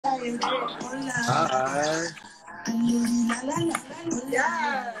Hi.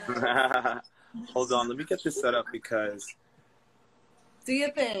 Yeah. Hold on, let me get this set up because Do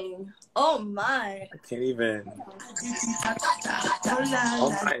your thing. Oh my. I can't even. Oh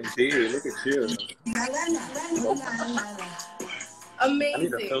my, indeed. Look at you. Amazing. I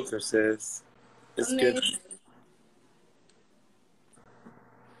need a filter, sis. It's Amazing. good.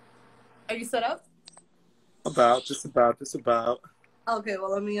 Are you set up? Just about. Okay,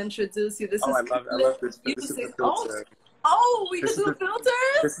 well, let me introduce you. This is I love this. This is the filter. Oh, we can do filters?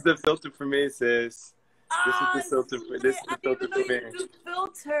 This is the filter for me, sis. This is the filter for me. I didn't even know you could do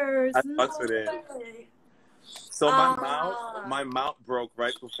filters. I fucks with it. So my mount broke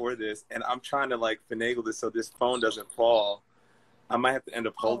right before this, and I'm trying to like finagle this so this phone doesn't fall. I might have to end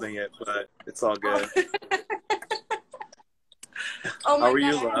up holding it, but it's all good. Oh my How are God,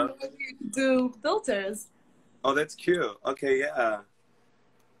 you, I love? didn't know you could do filters. Oh, that's cute. Okay, yeah.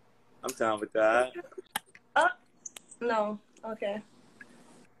 I'm down with that. No, okay.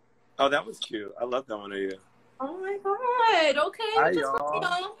 Oh, that was cute. I love that one of you. Oh my God. Okay, Hi, you just put me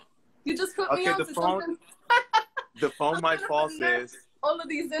y'all. on. You just put me on the to phone. something. The phone might fall, sis. All of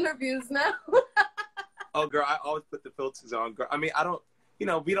these interviews now. Oh, girl, I always put the filters on. Girl, I mean, I don't. We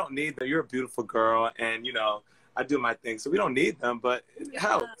don't need them. You're a beautiful girl, and I do my thing, so we don't need them. But it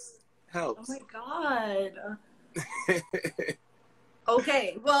helps. Helps. Oh my God.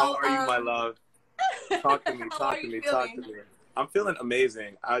 Okay, well. How are you, my love? Talk to me. Talk to me. I'm feeling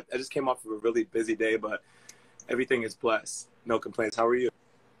amazing. I just came off of a really busy day, but everything is blessed. No complaints. How are you?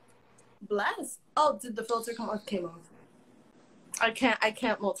 Blessed. Oh, did the filter come off? Came off. I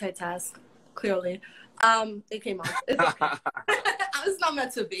can't multitask. Clearly, it came off. It's okay. It's not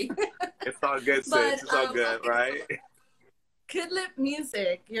meant to be. It's all good, sis. But, it's all good, right? Kidlit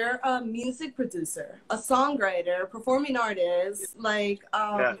Music. You're a music producer, a songwriter, performing artist. Like,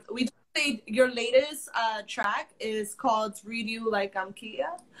 Yeah. we just played your latest track is called "Read You Like I'm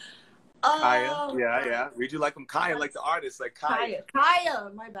Kia." Kaya, yeah. Read you like I'm Kaya, like the artist, like Kaya. Kaya,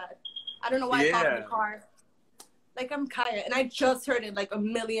 my bad. I don't know why I thought in the car. Like I'm Kaya, and I just heard it like a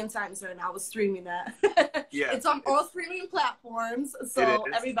million times right now. I was streaming that. Yeah. It's on all streaming platforms, so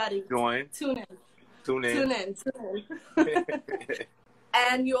everybody tune in.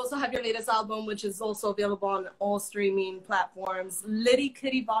 And you also have your latest album, which is also available on all streaming platforms. Litty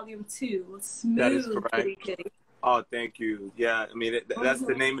Kitty Volume 2. Smooth Kitty Kitty. Oh, thank you. Yeah, I mean, that's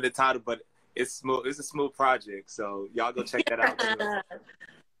the name of the title, but it's smooth. It's a smooth project, so y'all go check that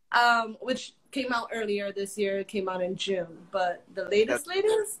out. Which came out earlier this year. It came out in June, but the latest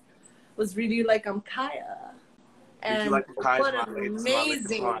was Read You Like I'm Kaya. And what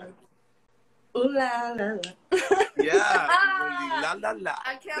amazing. Ooh la la la. Yeah, la la la.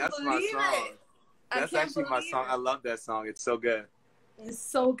 I can't That's believe my song. it. That's actually my song. I love that song. It's so good. It's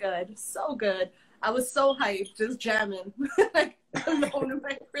so good. So good. I was so hyped, just jamming, like alone in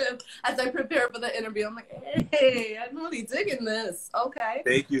my crib as I prepare for the interview. I'm like, hey, I'm really digging this. Okay.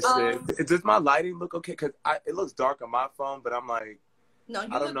 Thank you, sis. Does my lighting look okay? Because it looks dark on my phone, but I'm like, no,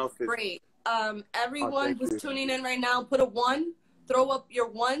 I don't know if it's great. Everyone who's tuning in right now, put a 1. Throw up your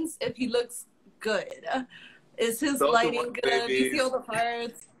ones if he looks good. Is his lighting good? Do you see all the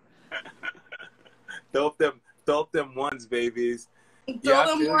parts? Throw up them ones, babies. Throw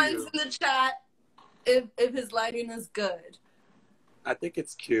them ones in the chat if his lighting is good. I think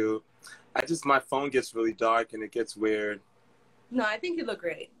it's cute. My phone gets really dark and it gets weird. No, I think you look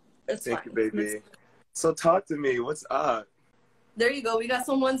great. It's Thank fine. you, baby. So talk to me. What's up? There you go. We got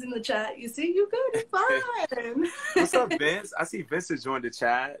some ones in the chat. You see, you good. It's fine. What's up, Vince? I see Vince has joined the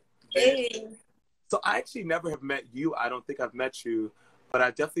chat. Hey. So I actually never have met you. I don't think I've met you, but I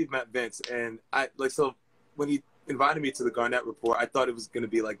definitely met Vince. And so when he invited me to the Garnett Report, I thought it was going to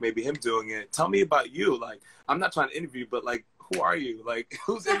be like maybe him doing it. Tell me about you. Like, I'm not trying to interview, but like, who are you? Like,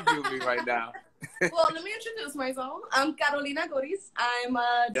 who's interviewing me right now? Well, let me introduce myself. I'm Carolina Goris. I'm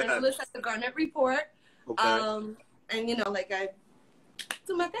a journalist at the Garnett Report. Okay. And I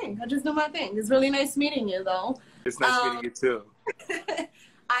do my thing. I just do my thing. It's really nice meeting you, though. It's nice meeting you too.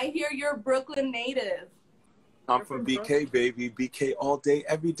 I hear you're a Brooklyn native. I'm from BK, baby. BK all day,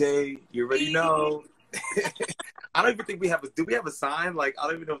 every day. You already know. I don't even think we have do we have a sign? Like, I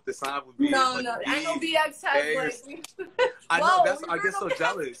don't even know if the sign would be. No. Like, I know BX has I know. I get so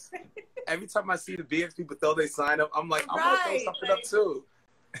jealous. Every time I see the BX people throw their sign up, I'm like, I'm going to throw something up too.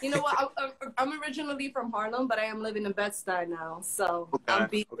 You know what? I'm originally from Harlem, but I am living in Bed-Stuy now. So I'm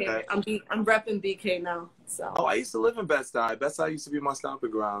BK. Okay. I'm repping BK now. So. Oh, I used to live in Bed-Stuy. Bed-Stuy used to be my stomping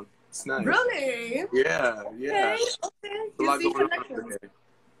ground. It's nice. Really? Yeah. Okay. You see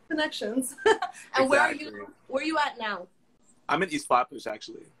connections. And exactly. Where are you at now? I'm in East Flatbush,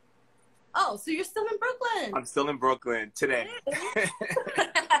 actually. Oh, so you're still in Brooklyn? I'm still in Brooklyn today.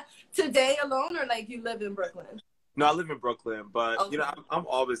 Today alone, or like you live in Brooklyn? No, I live in Brooklyn, but Okay. you know, I'm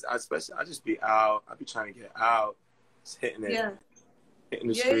always, I just be out. I be trying to get out, just hitting it, hitting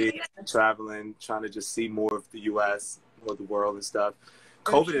the street, traveling, trying to just see more of the U.S., more of the world and stuff.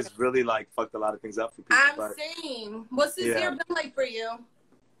 COVID has really like fucked a lot of things up for people. I'm saying, what's this year been like for you?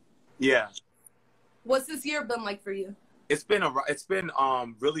 Yeah. What's this year been like for you? It's been a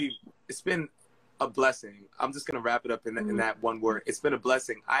blessing. I'm just gonna wrap it up in that one word. It's been a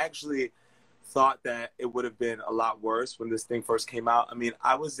blessing. I actually thought that it would have been a lot worse when this thing first came out. I mean,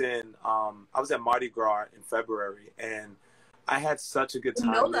 I was at Mardi Gras in February, and I had such a good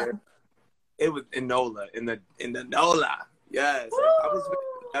time there. It was in NOLA, in the NOLA. Yes, I was with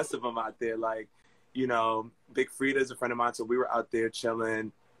the best of them out there. Like, you know, Big Frida's a friend of mine, so we were out there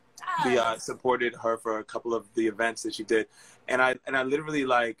chilling. We supported her for a couple of the events that she did, and I literally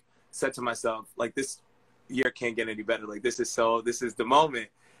like said to myself, like, this year can't get any better. Like, this is the moment.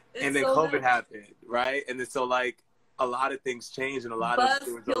 And then COVID happened, right? And then so like a lot of things changed, and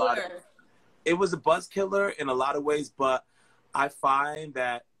it was a buzz killer in a lot of ways. But I find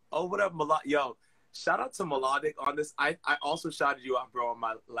that what up, yo, shout out to Melodic on this. I also shouted you out, bro, on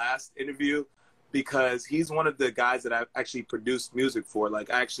my last interview, because he's one of the guys that I've actually produced music for.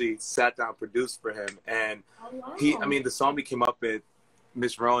 Like, I actually sat down, produced for him, and I mean, the song we came up with,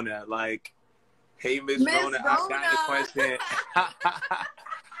 Miss Rona, like, hey, Miss Rona, I got a question.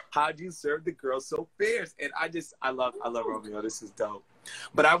 How'd you serve the girl so fierce? And I love Romeo. This is dope.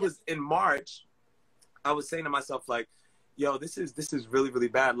 But I was in March, I was saying to myself, like, yo, this is really, really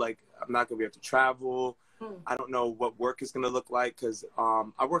bad. Like, I'm not gonna be able to travel. I don't know what work is gonna look like, because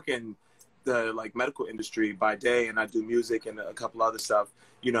I work in the like medical industry by day, and I do music and a couple other stuff,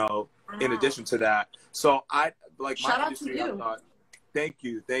 you know, in addition to that. So I like my industry, I thought, thank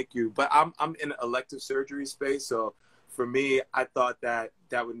you. But I'm in an elective surgery space, so for me, I thought that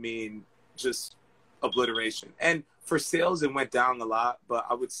would mean just obliteration. And for sales, it went down a lot, but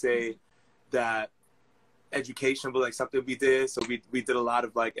I would say that education was like something we did. So we did a lot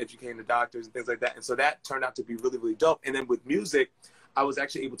of like educating the doctors and things like that. And so that turned out to be really, really dope. And then with music, I was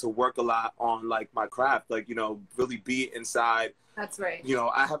actually able to work a lot on like my craft, like, you know, really be inside. That's right. You know,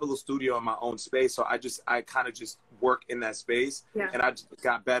 I have a little studio in my own space. So I kind of just work in that space, and I just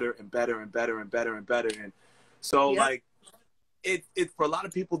got better and better and better and better and better. And so like, it for a lot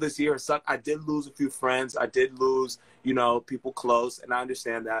of people this year sucked. I did lose a few friends. I did lose, you know, people close, and I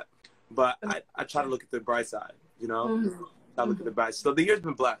understand that. But I try to look at the bright side, you know? I look at the bright side. So the year's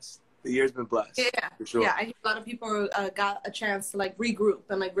been blessed. Yeah, for sure. Yeah, I think a lot of people got a chance to like regroup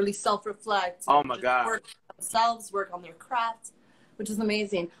and like really self-reflect. Oh my God. Work on themselves, work on their craft, which is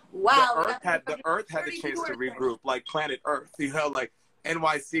amazing. Wow. The Earth had the chance to regroup, like planet Earth, you know, like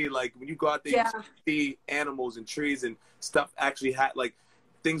NYC, like when you go out there, you see animals and trees and stuff actually had like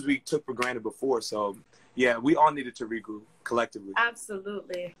things we took for granted before. So yeah, we all needed to regroup collectively.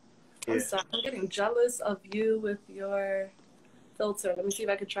 Absolutely. I'm sorry, I'm getting jealous of you with your filter. Let me see if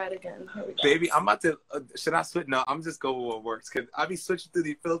I could try it again. Here we go. Baby, I'm about to, should I switch? No, I'm just going with what works, because I be switching through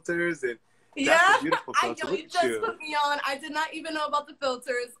these filters, and that's a beautiful filter. You just put me on. I did not even know about the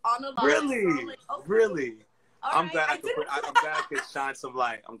filters on the live. Really? So like, okay. Really? I'm right. glad I could shine some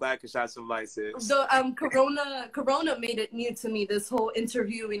light. I'm glad I could shine some light, sis. The Corona made it new to me, this whole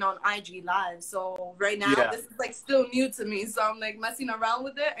interviewing on IG Live. So right now, this is like still new to me. So I'm like messing around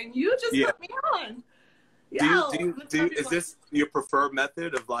with it, and you just put me on. Is this your preferred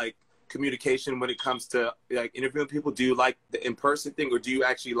method of like communication when it comes to like interviewing people? Do you like the in-person thing, or do you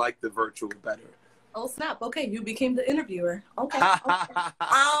actually like the virtual better? Oh snap! Okay, you became the interviewer. Okay.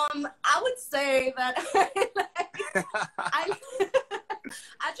 I would say that I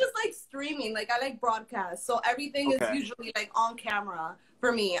just like streaming. Like I like broadcast, so everything is usually like on camera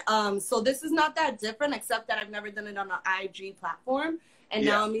for me. So this is not that different, except that I've never done it on an IG platform, and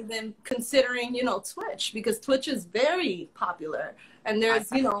now I'm even considering, you know, Twitch, because Twitch is very popular, and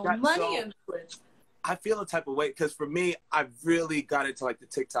there's money in Twitch. I feel a type of way, because for me, I really got into like the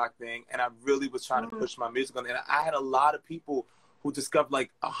TikTok thing, and I really was trying to push my music on it. And I had a lot of people who discovered, like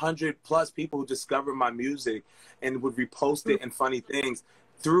 100+ people who discovered my music and would repost it and funny things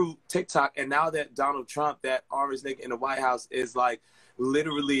through TikTok. And now that Donald Trump, that orange nigga in the White House, is like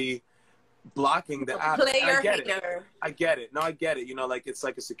literally blocking the app. I get it. No, I get it. You know, like it's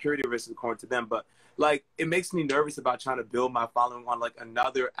like a security risk according to them. But like, it makes me nervous about trying to build my following on like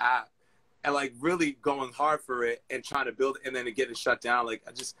another app. And like really going hard for it and trying to build it, and then it getting shut down. Like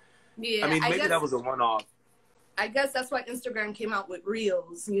I mean, maybe that was a one-off. I guess that's why Instagram came out with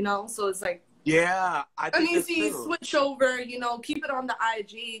Reels, you know? So it's like Yeah, I think An easy switch over, you know, keep it on the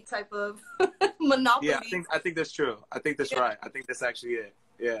IG type of monopoly. Yeah, I think that's true. I think that's right. I think that's actually it.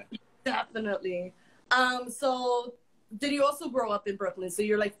 Yeah. Definitely. So did you also grow up in Brooklyn? So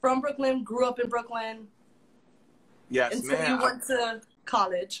you're like from Brooklyn, grew up in Brooklyn. Yes, until man. you went to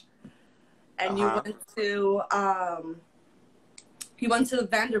college, and you went to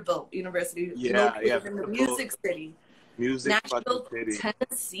Vanderbilt University, located in the Music City. Nashville, City.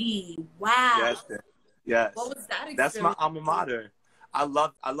 Tennessee. Wow. Yes, yes. What was that experience? That's my alma mater. I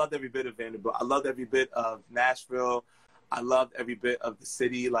loved every bit of Vanderbilt. I loved every bit of Nashville. I loved every bit of the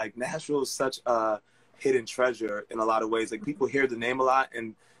city. Like, Nashville is such a hidden treasure in a lot of ways. Like, people hear the name a lot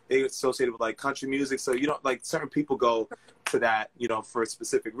and they associate it with like country music. So you don't, like, certain people go to that, you know, for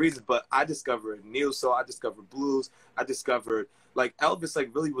specific reasons. But I discovered neo soul. I discovered blues. I discovered, like, Elvis, like,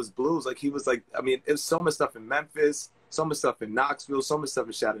 really was blues. Like, he was like, I mean, it was so much stuff in Memphis, so much stuff in Knoxville, so much stuff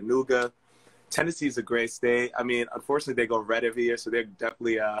in Chattanooga. Tennessee is a great state. I mean, unfortunately, they go red every year, so they're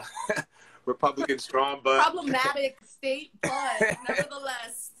definitely Republican strong, but problematic state, but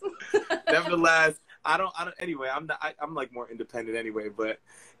nevertheless. Nevertheless, I don't. Anyway, I'm like more independent anyway, but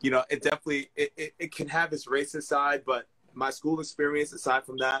you know, it definitely it can have its racist side, but my school experience, aside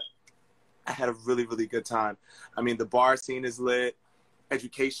from that, I had a really, really good time. I mean, the bar scene is lit.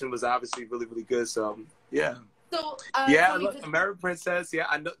 Education was obviously really, really good. So yeah. So yeah, look, American Princess. Yeah,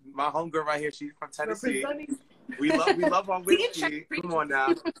 I know my homegirl right here. She's from Tennessee. We love our whiskey. Come on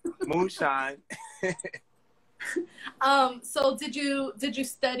now, moonshine. So did you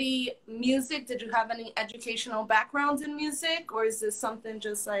study music? Did you have any educational background in music, or is this something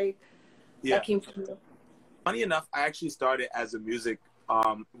just like that came from you? Funny enough, I actually started as a music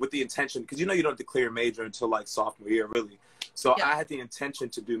with the intention, because you know you don't declare a major until like sophomore year, really. So I had the intention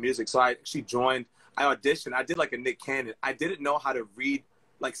to do music. So I actually joined. I auditioned. I did like a Nick Cannon. I didn't know how to read,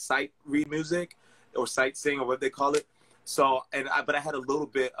 like sight read music, or sight sing, or what they call it. So, but I had a little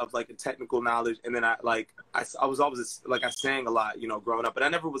bit of like a technical knowledge, and then I was always like, I sang a lot, you know, growing up, but I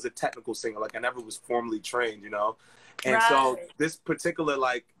never was a technical singer. Like, I never was formally trained, you know. And so this particular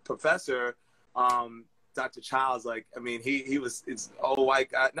like professor, Dr. Childs, like, I mean, he was, it's old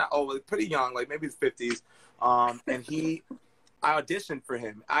white guy, not old, pretty young, like maybe his 50s. And I auditioned for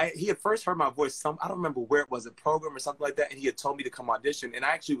him. He had first heard my voice, I don't remember where it was, a program or something like that, and he had told me to come audition. And I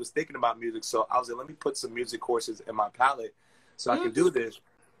actually was thinking about music, so I was like, let me put some music courses in my palette so I could do this.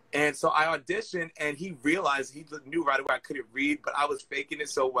 And so I auditioned, and he realized, he knew right away I couldn't read, but I was faking it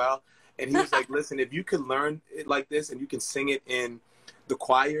so well. And he was like, listen, if you can learn it like this and you can sing it in the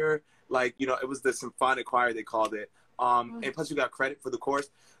choir, like, you know, it was the symphonic choir, they called it. And plus you got credit for the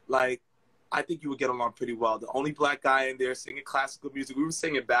course, like, I think you would get along pretty well. The only black guy in there singing classical music. We were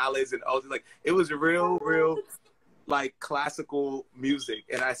singing ballads and like, it was real, like, classical music.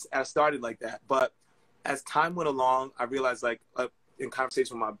 And I started like that. But as time went along, I realized, like, in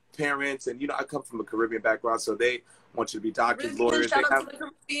conversation with my parents, and, you know, I come from a Caribbean background, so they want you to be doctors, lawyers. Shout out to the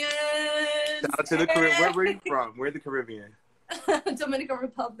Caribbean. Shout out to the Caribbean. Where were you from? Where's the Caribbean? Dominican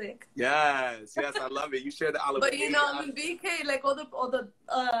Republic. Yes, I love it. You share the olive. But you know, I'm in BK, like all the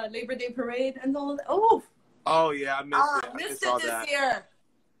Labor Day parade and all that. Oh yeah, I missed it. I missed it this year.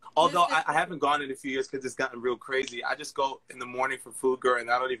 Although I haven't gone in a few years because it's gotten real crazy. I just go in the morning for food, girl,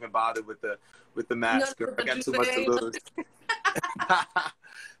 and I don't even bother with the mask. Girl. I got too much to lose.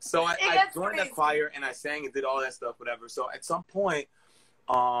 So I joined the choir and I sang and did all that stuff, whatever. So at some point,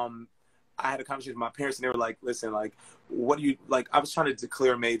 I had a conversation with my parents, and they were like, listen, like, what do you, like, I was trying to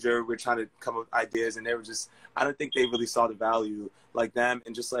declare a major. We're trying to come up with ideas, and they were just, I don't think they really saw the value, like them,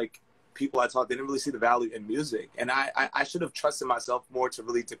 and just like people I taught, they didn't really see the value in music. And I should have trusted myself more to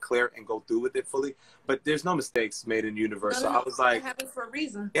really declare and go through with it fully. But there's no mistakes made in the universe. So I was like, it happened for a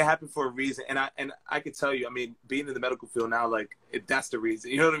reason. It happened for a reason. And I could tell you, I mean, being in the medical field now, like, that's the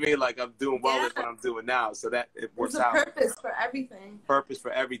reason. You know what I mean? Like, I'm doing well with what I'm doing now. So that it works out. There's a purpose for everything. Purpose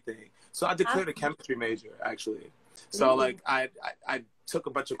for everything. So I declared a chemistry major, actually. So like I took a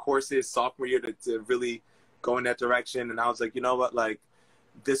bunch of courses sophomore year to really go in that direction. And I was like, you know what, like,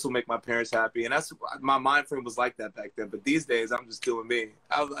 this will make my parents happy. And that's, my mind frame was like that back then. But these days, I'm just doing me.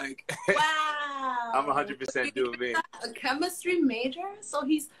 I was like, wow. I'm 100% doing me. A chemistry major? So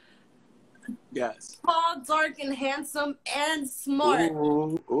he's tall, dark, and handsome, and smart.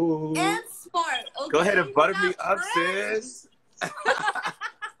 Ooh. And smart. Okay, go ahead and butter me up, sis.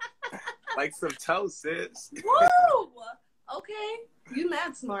 Like some toast, sis. Woo! Okay. You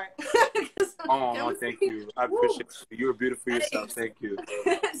mad smart. Oh, thank you. I appreciate you. You were beautiful yourself. Thank you.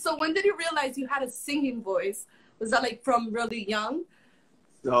 So when did you realize you had a singing voice? Was that like from really young?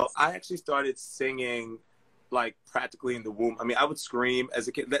 So I actually started singing like practically in the womb. I mean, I would scream as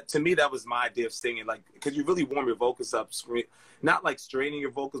a kid. To me, that was my idea of singing, like, because you really warm your vocals up, scream, not like straining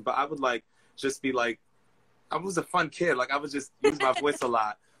your vocals, but I would like just be like, I was a fun kid. Like I would just use my voice a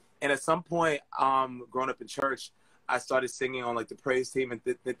lot. And at some point, growing up in church, I started singing on like the praise team and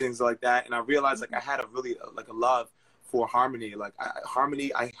things like that. And I realized like I had a really like a love for harmony. Like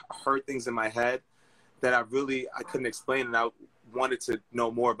harmony, I heard things in my head that I couldn't explain, and I wanted to know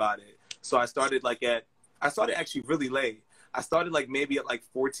more about it. So I started actually really late. I started like maybe at like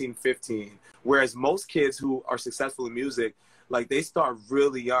 14, 15, whereas most kids who are successful in music, like they start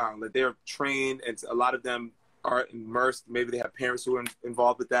really young. Like they're trained, and a lot of them are immersed. Maybe they have parents who are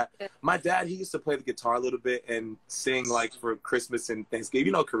involved with that. My dad, he used to play the guitar a little bit and sing like for Christmas and Thanksgiving.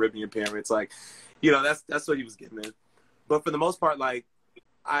 You know, Caribbean parents, like, you know, that's what he was getting in. But for the most part, like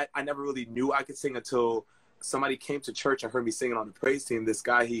I never really knew I could sing until somebody came to church and heard me singing on the praise team. This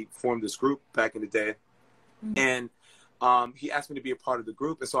guy, he formed this group back in the day. And he asked me to be a part of the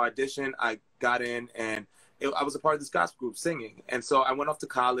group. And so I auditioned, I got in, and I was a part of this gospel group singing. And so I went off to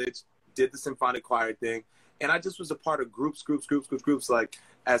college, did the symphonic choir thing. And I just was a part of groups, like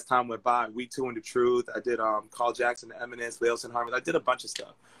as time went by. Week 2 in the Truth. I did Carl Jackson, The Eminence, Leos and Harmony. I did a bunch of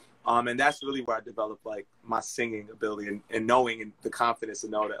stuff. And that's really where I developed like my singing ability and knowing and the confidence to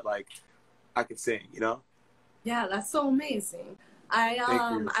know that like I could sing, you know? Yeah, that's so amazing.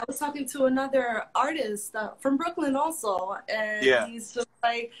 I was talking to another artist from Brooklyn also, and he's just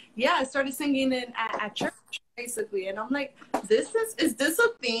like, I started singing at church basically, and I'm like, is this a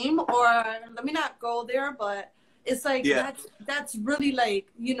theme, or let me not go there, but it's like that's really like,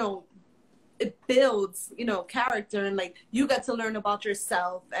 you know, it builds, you know, character, and like you get to learn about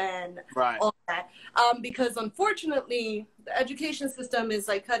yourself and all that, because unfortunately the education system is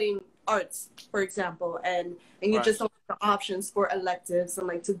like cutting arts, for example, and you just don't have the options for electives and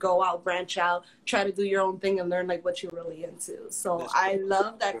like to go out, branch out, try to do your own thing and learn like what you're really into. So I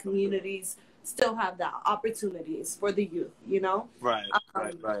love that communities still have that opportunities for the youth, you know? Right.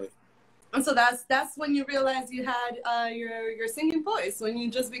 And so that's when you realize you had your singing voice, when you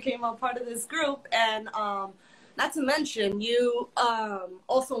just became a part of this group. And not to mention, you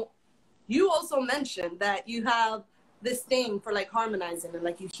also mentioned that you have this thing for like harmonizing, and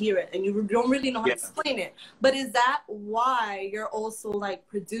like you hear it and you don't really know how to explain it. But is that why you're also like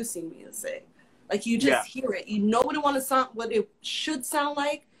producing music? Like you just hear it, you know what it should sound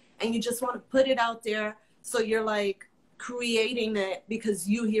like, and you just want to put it out there. So you're like creating it because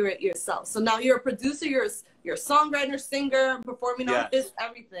you hear it yourself. So now you're a producer, you're a songwriter, singer, performing artist,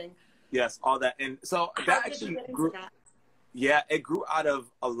 everything. Yes, all that. And so that actually grew. Yeah, it grew out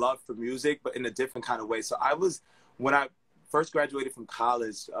of a love for music, but in a different kind of way. So when I first graduated from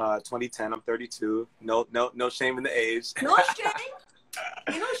college, 2010, I'm 32. No shame in the age. No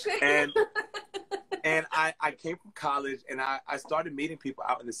shame. No shame. And I came from college, and I started meeting people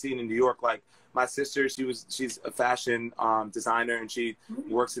out in the scene in New York. Like my sister, she's a fashion designer, and she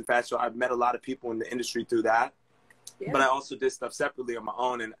works in fashion. So I've met a lot of people in the industry through that. Yeah. But I also did stuff separately on my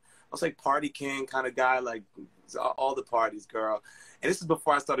own, and I was like party king kind of guy, like all the parties, girl. And this is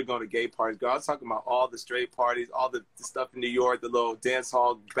before I started going to gay parties, girl. I was talking about all the straight parties, all the stuff in New York, the little dance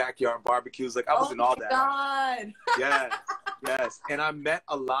hall, backyard barbecues. Like I was in all that. God. Yes. And I met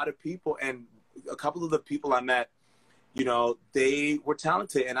a lot of people, and a couple of the people I met, you know, they were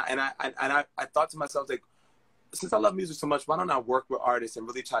talented. And I thought to myself, like, since I love music so much, why don't I work with artists and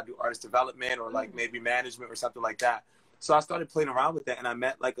really try to do artist development or like maybe management or something like that? So I started playing around with that, and I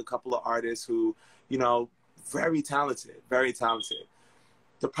met like a couple of artists who, you know, very talented.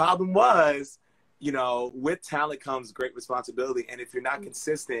 The problem was, you know, with talent comes great responsibility. And if you're not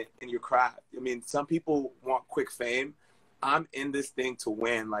consistent in your craft, I mean, some people want quick fame. I'm in this thing to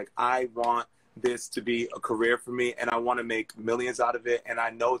win. Like, I want this to be a career for me, and I want to make millions out of it. And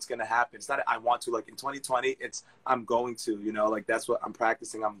I know it's going to happen. It's not that I want to, like in 2020, I'm going to, you know, like that's what I'm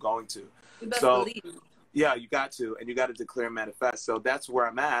practicing. I'm going to. So yeah, you got to, and you got to declare and manifest. So that's where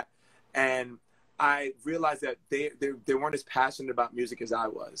I'm at. And I realized that they weren't as passionate about music as I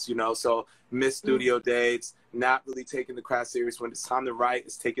was, you know, so missed studio dates, not really taking the craft serious. When it's time to write,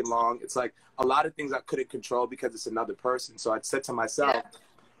 it's taking long. It's like a lot of things I couldn't control because it's another person. So I said to myself,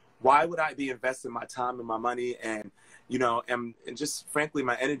 why would I be investing my time and my money and, you know, and just frankly,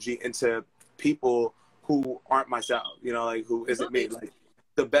 my energy into people who aren't myself, you know, like who isn't me. Like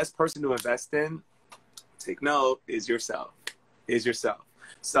the best person to invest in, take note, is yourself.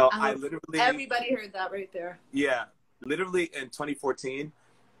 So I literally... Everybody heard that right there. Yeah. Literally in 2014,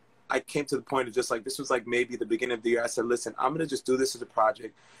 I came to the point of just like, this was like maybe the beginning of the year. I said, listen, I'm going to just do this as a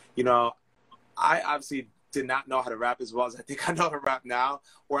project. You know, I obviously did not know how to rap as well as I think I know how to rap now,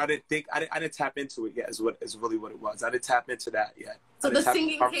 or I didn't tap into it yet. Is really what it was. I didn't tap into that yet. So the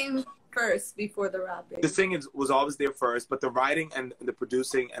singing came first before the rapping. The singing was always there first, but the writing and the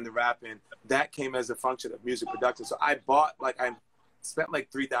producing and the rapping, that came as a function of music production. So I spent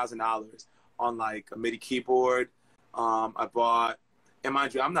like $3,000 on like a MIDI keyboard. I bought, and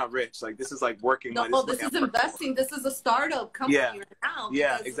mind you, I'm not rich. Like this is like working money. No, this is investing. This is a startup company right now.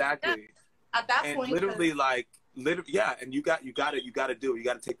 Yeah, exactly. Yeah, at that and point, literally, yeah. And you got to do it. You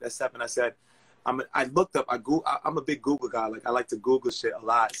got to take that step. And I said, I looked up. I'm a big Google guy. Like I like to Google shit a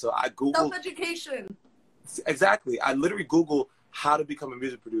lot. So I Googled self-education. Exactly. I literally Googled how to become a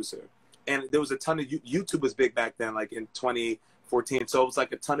music producer, and there was a ton of YouTube was big back then, like in 2014. So it was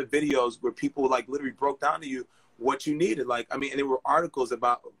like a ton of videos where people like literally broke down to you what you needed. Like, I mean, and there were articles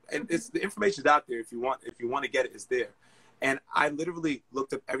about, and the information's out there. If you want to get it, it's there. And I literally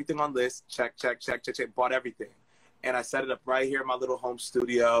looked up everything on list, check, bought everything. And I set it up right here in my little home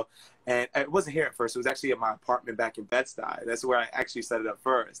studio. And it wasn't here at first. It was actually at my apartment back in Bed-Stuy. That's where I actually set it up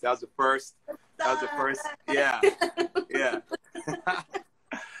first. That was the first. Yeah. Yeah.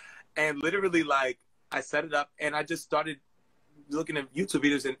 And literally, like, I set it up and I just started looking at YouTube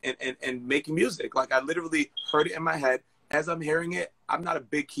videos and making music. Like, I literally heard it in my head. As I'm hearing it, I'm not a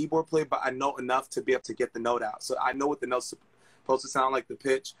big keyboard player, but I know enough to be able to get the note out. So I know what the note's supposed to sound like, the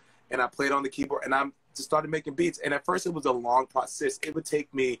pitch, and I played on the keyboard, and I just started making beats. And at first, it was a long process. It would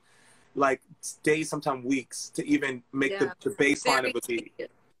take me like days, sometimes weeks, to even make the bass line of a beat.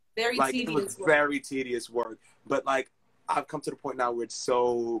 Very tedious it was work. Very tedious work. But like, I've come to the point now where it's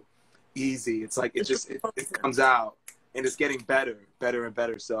so easy. It's like it comes out. And it's getting better and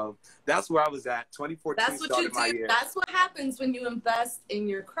better. So that's where I was at. 2014 started my year. That's what happens when you invest in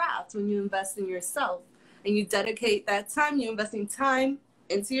your craft, when you invest in yourself. And you dedicate that time, you're investing time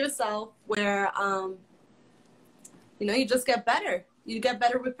into yourself where, you just get better. You get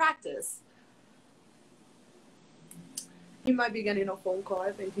better with practice. He might be getting a phone call.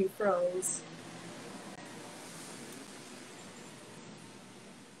 I think he froze.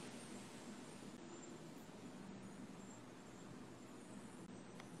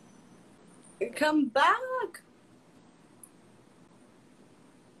 Come back.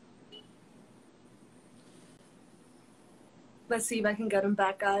 Let's see if I can get him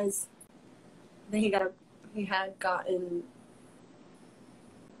back, guys. I think he had gotten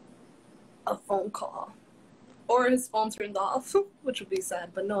a phone call. Or his phone turned off, which would be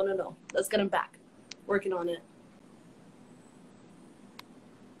sad. But no. Let's get him back. Working on it.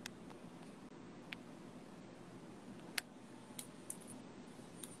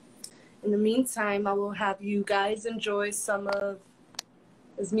 In the meantime, I will have you guys enjoy some of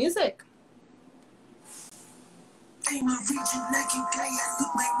his music. Ain't no read you like you player.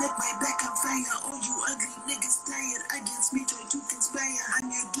 Look my neck, my back on fire. All you ugly niggas tired. Against me, try to conspire. I'm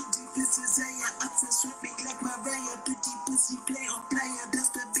your guilty bliss desire. Up and sweeping like Mariah. Pretty pussy play on player.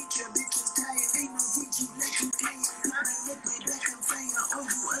 That's the bitch, your bitch is tired. Ain't no read you like you player. Look my neck, my back on fire. All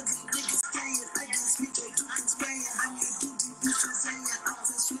you ugly niggas tired. Against me, try to conspire. I'm your guilty bliss desire. Up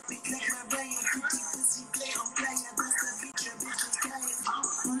and sweeping like Mariah. Pretty pussy play on player. That's the bitch, your bitch is tired.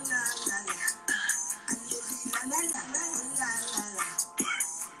 Oh la la la.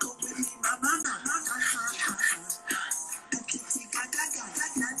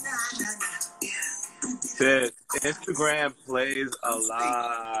 Instagram plays a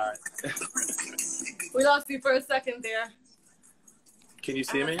lot. We lost you for a second there. Can you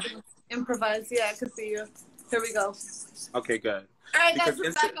see me? Improvise. Yeah, I can see you. Here we go. Okay, good. All right, because guys,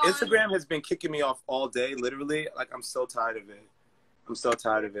 we're back on. Instagram has been kicking me off all day, literally. Like, I'm so tired of it. I'm so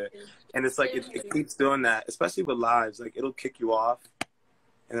tired of it. And it's like, it keeps doing that, especially with lives. Like, it'll kick you off,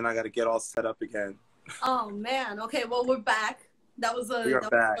 and then I got to get all set up again. Oh, man. Okay, well, we're back. That was a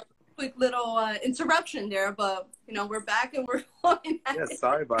quick little interruption there, but, we're back and we're going at it.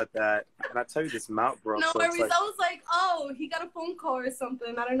 Sorry about that. And I tell you, this mount broke. No worries. I was like, oh, he got a phone call or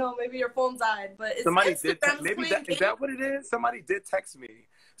something. I don't know. Maybe your phone died, but it's somebody did. Is that what it is? Somebody did text me.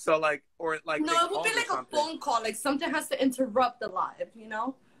 So like, or like, no, it would be like a phone call. Like something has to interrupt the live,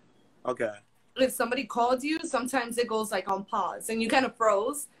 Okay. If somebody called you, sometimes it goes like on pause and you kind of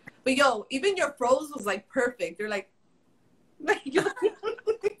froze. But yo, even your froze was like perfect. You're like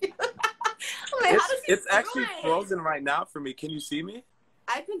it's actually frozen right now for me. Can you see me?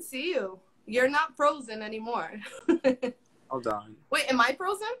 I can see you. You're not frozen anymore. Hold on. Wait, am I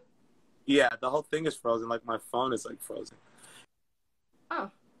frozen? Yeah, the whole thing is frozen. Like my phone is like frozen. Oh.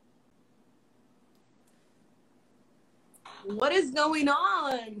 What is going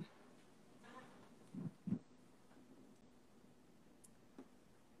on?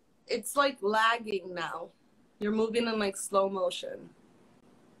 It's like lagging now. You're moving in like slow motion.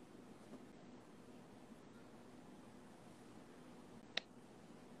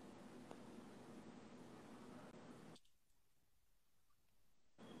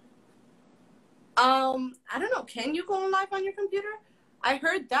 I don't know. Can you go live on your computer? I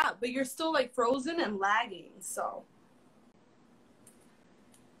heard that, but you're still like frozen and lagging, so.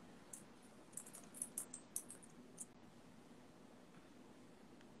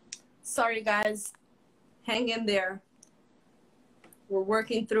 Sorry, guys. Hang in there. We're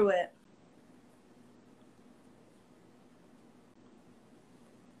working through it.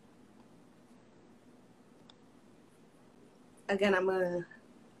 Again, I'm gonna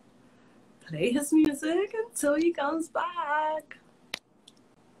play his music until he comes back.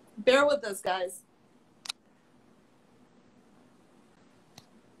 Bear with us, guys.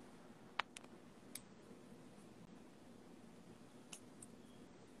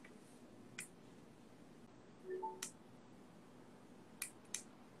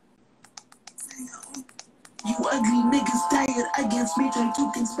 You ugly niggas tired against me, trying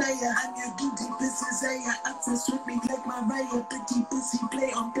to conspire. I'm your duty, this is Aya. Access with me like my Raya. Pretty pussy,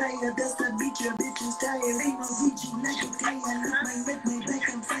 play on player. That's the beat, your bitch is tired. Ain't no Gucci like a Kaya. Look my red, my back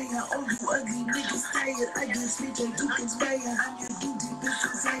on fire. All you ugly niggas tired against me, trying to conspire. I'm your duty, this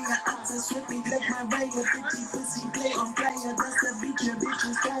is Aya. Access with me like my Raya. Pretty pussy, play on player. That's the beat, your bitch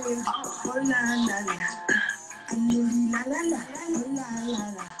is tired. Oh la la la. La la la. Oh la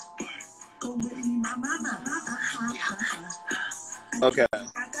la la. Okay.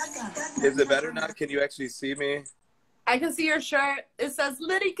 Is it better now? Can you actually see me? I can see your shirt. It says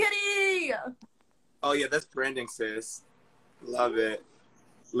Liddy Kitty. Oh, yeah, that's branding, sis. Love it.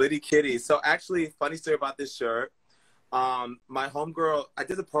 Liddy Kitty. So actually, funny story about this shirt. My homegirl, I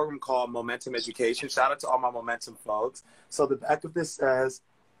did a program called Momentum Education. Shout out to all my Momentum folks. So the back of this says,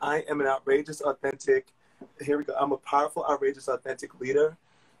 I am an outrageous, authentic, here we go. I'm a powerful, outrageous, authentic leader.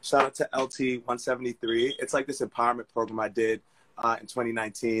 Shout out to LT173. It's like this empowerment program I did in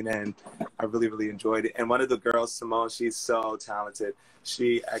 2019, and I really, really enjoyed it. And one of the girls, Simone, she's so talented.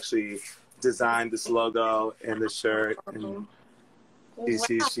 She actually designed this logo and the shirt, and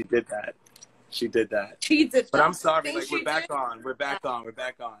she did that. She did that. She did that. But I'm sorry, like we're back on. We're back on. We're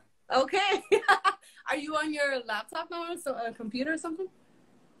back on. Okay. Are you on your laptop now, so a computer or something?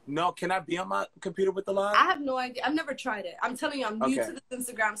 No, can I be on my computer with the live? I have no idea. I've never tried it. I'm telling you, I'm new to this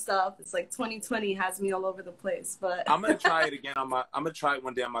Instagram stuff. It's like 2020 has me all over the place. But I'm gonna try it again on my. I'm gonna try it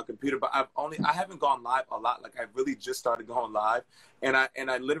one day on my computer. But I haven't gone live a lot. Like I really just started going live, and I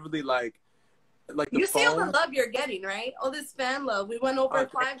literally like the you phone. see all the love you're getting, right? All this fan love. We went over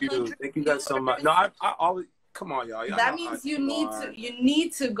 500. Thank you guys so much. No, I always come on, y'all. That means you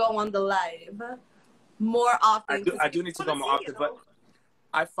need to go on the live more often. I do need to go more often, but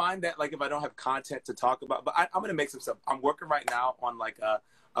I find that like if I don't have content to talk about, but I'm gonna make some stuff. I'm working right now on like a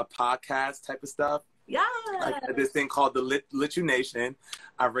podcast type of stuff. Yeah. Like this thing called the Litu Nation.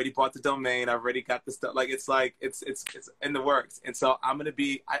 I've already bought the domain. I've already got the stuff. Like it's in the works. And so I'm gonna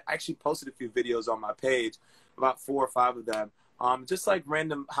be. I actually posted a few videos on my page, about 4 or 5 of them. Just like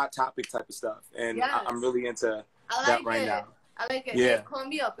random hot topic type of stuff. And yes. I'm really into that right now. I like it. Yeah. Hey, call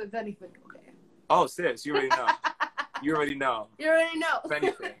me up if anything. Okay. Oh, sis, you already know. You already know. You already know. If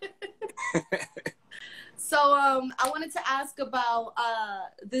anything. So I wanted to ask about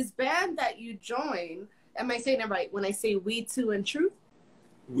this band that you joined. Am I saying it right when I say We Two and Truth?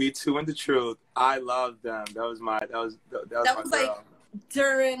 We Two and the Truth. I love them. That was my like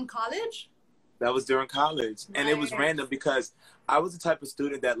during college? That was during college. Nice. And it was random because I was the type of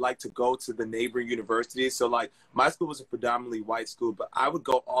student that liked to go to the neighboring universities. So like my school was a predominantly white school, but I would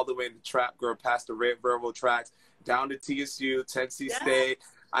go all the way to Trap Girl past the Red Railroad tracks down to TSU, Tennessee State.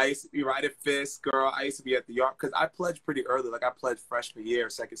 I used to be right at Fisk, girl. I used to be at the yard because I pledged pretty early. Like I pledged freshman year,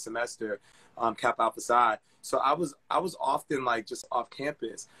 second semester, Kappa Alpha Psi. So I was often like just off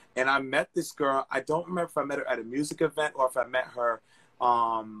campus, and I met this girl. I don't remember if I met her at a music event or if I met her,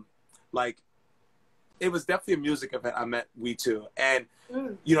 like it was definitely a music event. I met We Two, and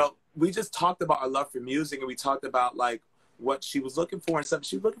you know we just talked about our love for music, and we talked about like what she was looking for and stuff.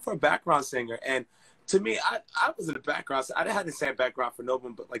 She was looking for a background singer, and to me, I was in the background. So I didn't have the same background for no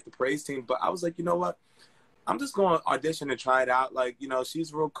one but like the praise team. But I was like, you know what? I'm just going to audition and try it out. Like, you know,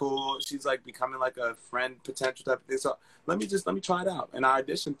 she's real cool. She's like becoming like a friend potential type of thing. So let me try it out. And I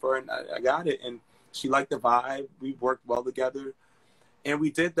auditioned for her and I got it. And she liked the vibe. We worked well together. And we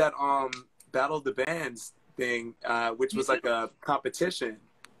did that Battle of the Bands thing, which was like a competition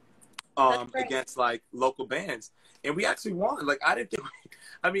against like local bands. And we actually won. Like I didn't think,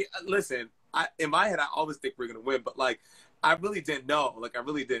 I mean, listen, in my head, I always think we're going to win, but like I really didn't know. Like, I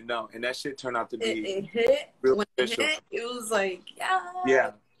really didn't know. And that shit turned out to be it hit. real When official. it hit, it was like,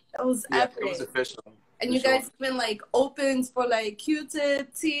 Yeah. It was epic. It was official. And you guys been like opens for like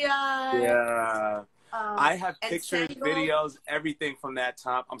Q-Tip, T.I. Yeah. I have pictures, Sandal. videos, everything from that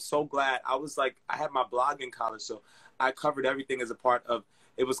time. I'm so glad. I had my blog in college, so I covered everything as a part of,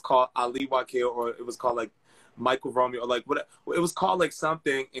 it was called Ali Wakil, or it was called like Michael Romeo, or like what it was called, like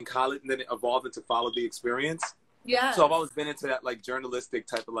something in college, and then it evolved into Follow the Experience. Yeah. So I've always been into that like journalistic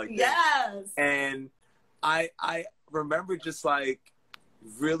type of like thing. Yes. And I remember just like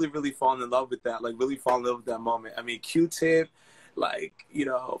really, really falling in love with that, like really falling in love with that moment. I mean, Q-Tip, like, you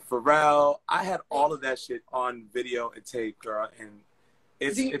know, Pharrell, I had all of that shit on video and tape, girl, and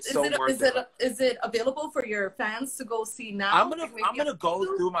it's so worth it. Is it available for your fans to go see now? I'm gonna go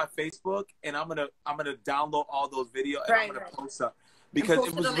through my Facebook, and I'm gonna download all those videos, and I'm gonna post them, because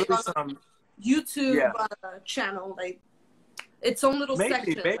it was really some YouTube channel, like its own little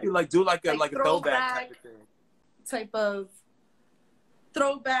section. Maybe like do like a throwback type of thing. Type of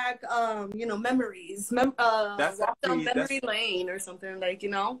throwback, you know, memories. Walk down memory lane or something, like, you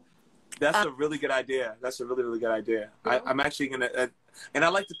know. That's a really good idea. That's a really, really good idea. Yeah. I'm actually gonna, and I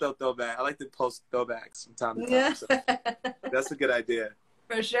like to throw throwback. I like to post throwbacks from time to time. Yeah. So that's a good idea.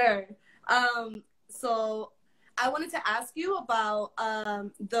 For sure. So I wanted to ask you about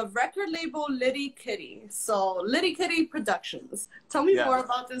the record label Litty Kitty. So Litty Kitty Productions. Tell me more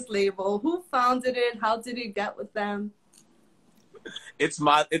about this label. Who founded it? How did you get with them? It's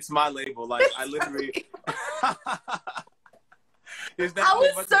my label. Like, I literally. I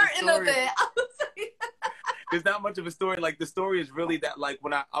was certain of it. There's not much of a story. Like, the story is really that, like,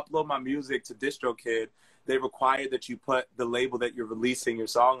 when I upload my music to DistroKid, they require that you put the label that you're releasing your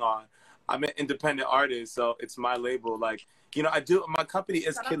song on. I'm an independent artist, so it's my label. Like, you know, my company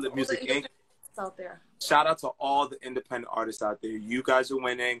is Kidlit Music Inc. Out there. Shout out to all the independent artists out there. You guys are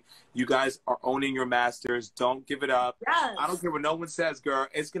winning. You guys are owning your masters. Don't give it up. Yes. I don't care what no one says, girl.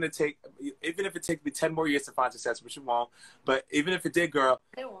 It's going to take, even if it takes me 10 more years to find success, which it won't, but even if it did, girl,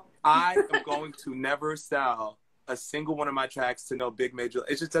 I am going to never sell a single one of my tracks to no big major.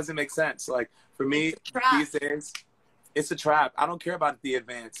 It just doesn't make sense. Like, for me, these days, it's a trap. I don't care about the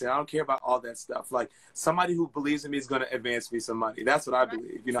advance, and I don't care about all that stuff. Like, somebody who believes in me is going to advance me some money. That's what I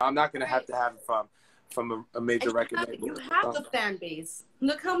believe. You know, I'm not going to have to have it from a major record label. You have the fan base.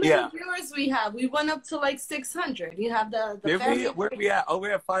 Look how many viewers we have. We went up to like 600. You have the fan base. Where are we at? Oh,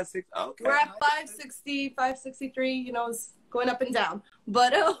 we're at 560. Okay. We're at 560, 563. You know, it's going up and down.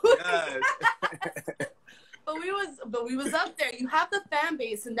 But but we was up there. You have the fan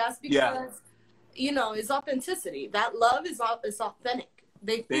base, and that's because you know, it's authenticity. That love is authentic.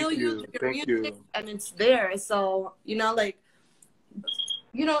 They feel your music, and it's there. So, you know, like,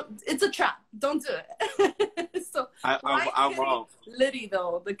 you know, it's a trap. Don't do it. So I won't. Litty,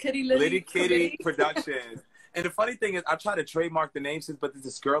 though. The Kitty Litty Kitty Productions. And the funny thing is, I try to trademark the name since, but there's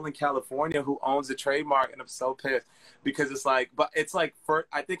this girl in California who owns the trademark, and I'm so pissed because it's like,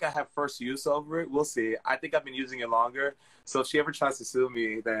 I think I have first use over it. We'll see. I think I've been using it longer. So if she ever tries to sue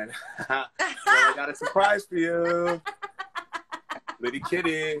me, then well, I got a surprise for you. Litty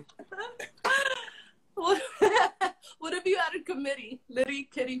Kitty. What if you had a committee? Litty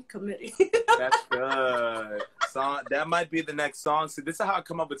Kitty Committee. That's good. That might be the next song. So this is how I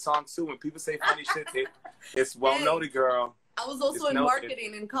come up with songs too. When people say funny shit, it's well noted, girl. I was also in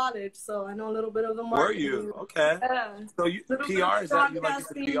marketing in college, so I know a little bit of the marketing. Were you? Okay. Yeah. So PR, is that you like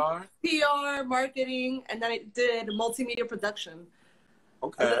the PR? PR, marketing, and then I did multimedia production.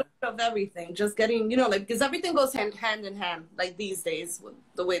 Okay. A little bit of everything. Just getting, you know, like, because everything goes hand in hand, like these days, with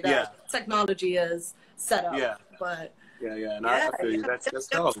the way that technology is set up. Yeah. But I feel you. That's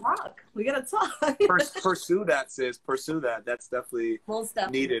dope. We gotta talk. Pursue that, sis. Pursue that. That's definitely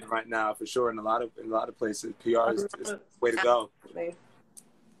needed right now, for sure. In a lot of places, PR is the way to go.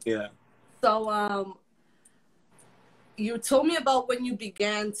 Yeah. So, you told me about when you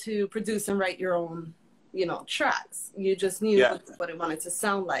began to produce and write your own, you know, tracks. You just knew what it wanted to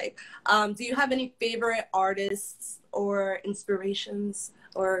sound like. Do you have any favorite artists or inspirations,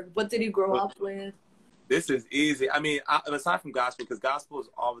 or what did you grow up with? This is easy. I mean, aside from gospel, because gospel is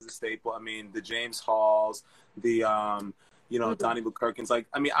always a staple. I mean, the James Halls, the, you know, Donnie McClurkins. Like,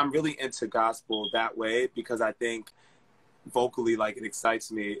 I mean, I'm really into gospel that way because I think vocally, like, it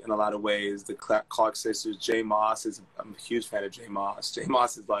excites me in a lot of ways. The Clark sisters, J Moss I'm a huge fan of J Moss. J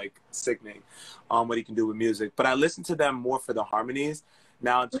Moss is like sickening, what he can do with music. But I listen to them more for the harmonies.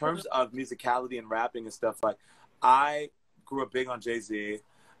 Now, in terms of musicality and rapping and stuff, like, I grew up big on Jay-Z.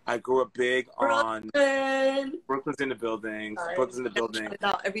 I grew up big on Brooklyn's in the building. Sorry. Brooklyn's in the building.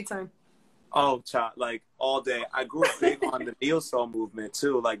 Out every time. Oh, child, like all day. I grew up big on the neo soul movement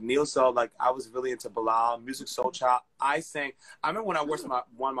too. Like neo soul, like I was really into Bilal, Music Soul Child. I remember when I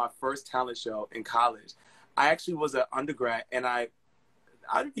won my first talent show in college. I actually was an undergrad, and I'd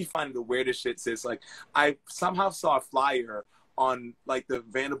be finding the weirdest shit, sis. Like I somehow saw a flyer on like the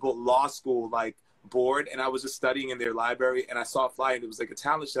Vanderbilt Law School like board, and I was just studying in their library, and I saw a flyer, and it was like a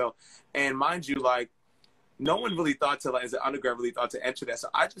talent show. And mind you, like, no one really thought to, like, as an undergrad, really thought to enter that. So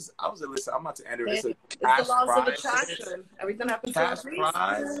I was like, listen, I'm about to enter. It's the laws of attraction. Everything happens for a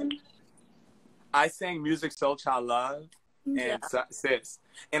reason. I sang Music Soul Child Love and Sis.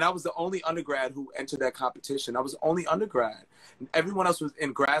 And I was the only undergrad who entered that competition. I was the only undergrad. Everyone else was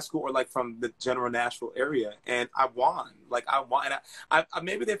in grad school or like from the general Nashville area. And I won. Like I won. And I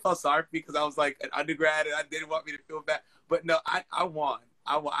maybe they felt sorry for me because I was like an undergrad and I didn't want me to feel bad. But no, I won.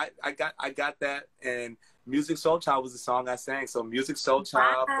 I got that, and Music Soul Child was the song I sang. So Music Soul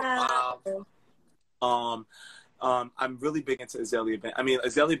Child. Wow. I'm really big into Azalea Banks. I mean,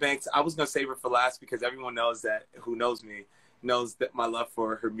 Azalea Banks, I was gonna save her for last because everyone knows that who knows me knows that my love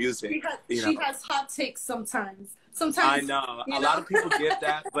for her music. She has hot takes sometimes. I know. A lot of people get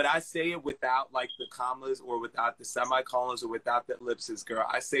that, but I say it without like the commas or without the semicolons or without the ellipses, girl.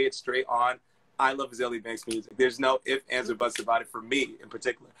 I say it straight on. I love Azalea Banks music. There's no ifs, ands, or buts about it for me in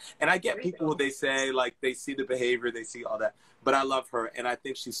particular. And I get people who they say, like, they see the behavior, they see all that. But I love her, and I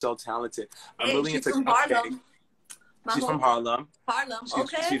think she's so talented. I'm really into Cupcake. She's from Harlem.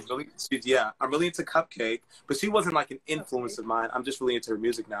 Okay. I'm really into Cupcake, but she wasn't like an influence of mine. I'm just really into her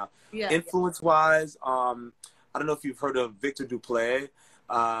music now. Yeah. Influence-wise, I don't know if you've heard of Victor Duplay.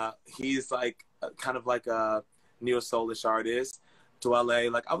 He's like kind of like a neo-soulish artist.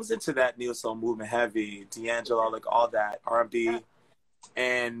 Dwelle, like I was into that neo soul movement heavy, D'Angelo, like all that, R&B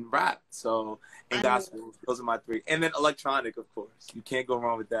and rap. So and gospel, those are my three. And then electronic, of course. You can't go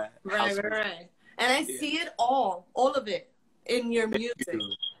wrong with that. Right. And I see it all of it in your music.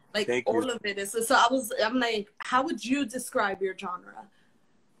 Like all of it is. So I'm like, how would you describe your genre?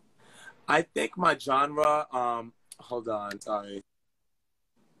 I think my genre, hold on, sorry.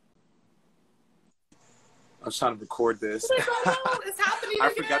 I was trying to record this. It's happening I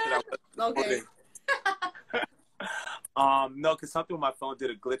again. forgot that I was recording. Okay. No, because something with my phone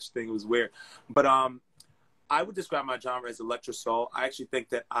did a glitch thing. It was weird. But I would describe my genre as electro soul. I actually think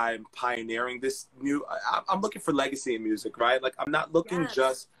that I'm pioneering this new. I'm looking for legacy in music, right? Like I'm not looking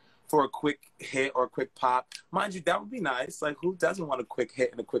just for a quick hit or a quick pop. Mind you, that would be nice. Like who doesn't want a quick hit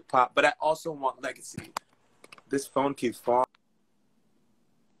and a quick pop? But I also want legacy. This phone keeps falling.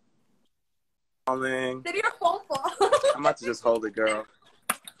 Did your phone fall? I'm about to just hold it, girl.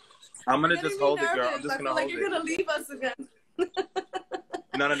 I'm gonna just hold it, girl. I'm just gonna hold it. You're gonna leave us again.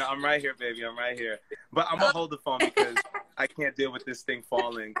 No. I'm right here, baby. I'm right here. But I'm gonna hold the phone because I can't deal with this thing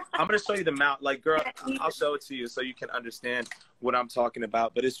falling. I'm gonna show you the mount. Like, girl, I'll show it to you so you can understand what I'm talking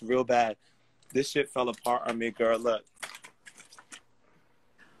about. But it's real bad. This shit fell apart on me, girl. Look.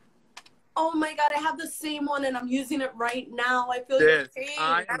 Oh my God, I have the same one and I'm using it right now. I feel your pain.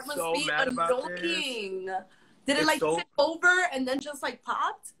 I am so mad about this. Did it like tip over and then just like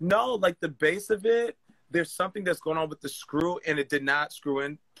popped? No, like the base of it, there's something that's going on with the screw and it did not screw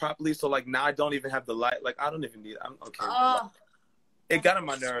in properly. So like now I don't even have the light. Like I don't even need it. I'm okay. It got on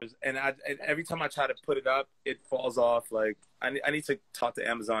my nerves, and every time I try to put it up, it falls off. Like I need to talk to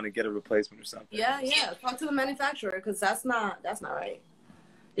Amazon and get a replacement or something. Yeah. Talk to the manufacturer because that's not right.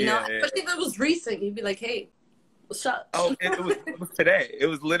 You know, especially if it was recent, you'd be like, "Hey, what's up?" Oh, it was today. It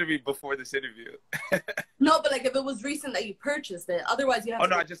was literally before this interview. No, but like if it was recent that you purchased it, otherwise you have. Oh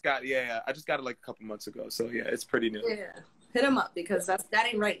no, I just got it like a couple months ago. So yeah, it's pretty new. Yeah, hit him up because that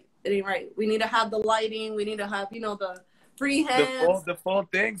ain't right. It ain't right. We need to have the lighting. We need to have the free hands. The full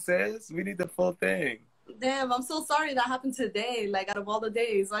thing, sis. We need the full thing. Damn, I'm so sorry that happened today. Like out of all the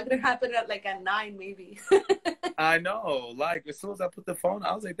days, like it happened at 9 maybe. I know. Like as soon as I put the phone,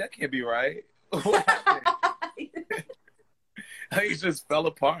 I was like, that can't be right. What happened? It just fell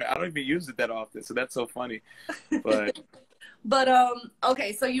apart. I don't even use it that often, so that's so funny. But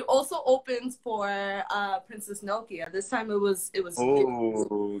okay, so you also opened for Princess Nokia. This time it was.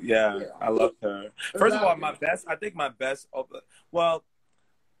 Oh yeah, I love her. First of all, I think my best. Well,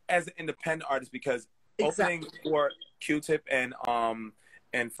 as an independent artist, because opening for Q-Tip and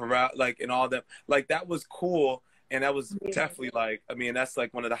Pharrell, like and all them, like that was cool, and that was definitely like, I mean, that's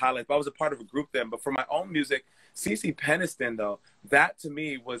like one of the highlights. But I was a part of a group then. But for my own music, CeCe Peniston though, that to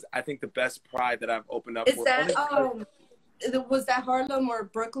me was, I think, the best Pride that I've opened up. Was that Harlem or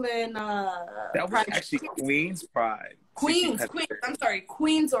Brooklyn? That was Pride? Actually Queens Pride. Queens. I'm sorry,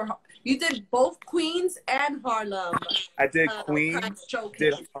 Queens or you did both Queens and Harlem. I did Queens,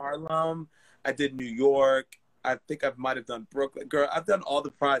 did Harlem. I did New York. I think I might have done Brooklyn. Girl, I've done all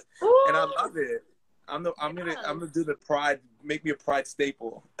the prides, and I love it. I'm gonna do the pride. Make me a pride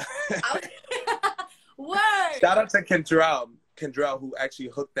staple. Word. Shout out to Kendrell, who actually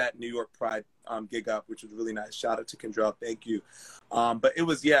hooked that New York Pride gig up, which was really nice. Shout out to Kendrell. Thank you. But it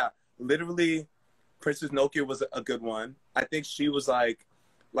was, literally, Princess Nokia was a good one. I think she was like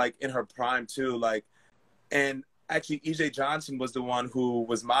in her prime too. Like, and actually EJ Johnson was the one who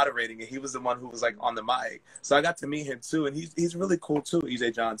was moderating, and he was the one who was like on the mic. So I got to meet him too, and he's really cool too.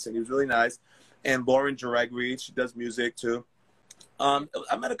 EJ Johnson, he was really nice. And Lauren Jaregri, she does music too. I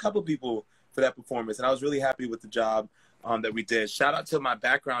met a couple people for that performance, and I was really happy with the job that we did. Shout out to my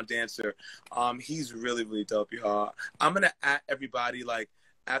background dancer. He's really, really dope, y'all. I'm gonna at everybody, like,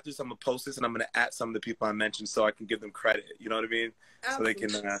 after this, I'm gonna post this, and I'm gonna at some of the people I mentioned so I can give them credit. You know what I mean? Absolutely.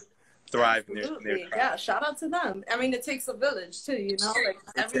 So they can thrive in their craft. Yeah, shout out to them. I mean, it takes a village too, you know? Like,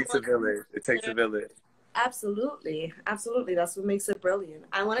 it takes a village. It takes a village. Absolutely. Absolutely. That's what makes it brilliant.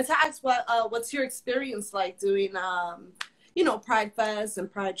 I wanted to ask what's your experience like doing Pride Fest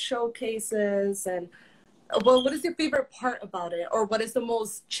and Pride showcases, and what is your favorite part about it, or what is the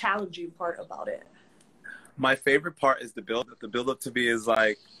most challenging part about it? My favorite part is the build up. The build up to me is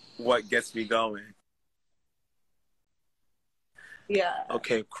like what gets me going. Yeah.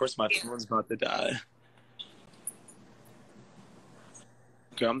 Okay, of course my phone's about to die.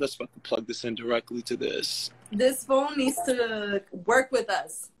 Okay, I'm just about to plug this in directly to this. This phone needs to work with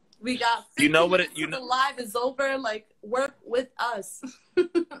us. We got 15 minutes till the live is over. Like, work with us.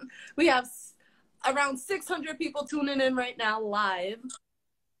 We have around 600 people tuning in right now live.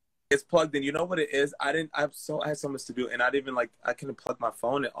 It's plugged in. You know what it is? I had so much to do, and I couldn't plug my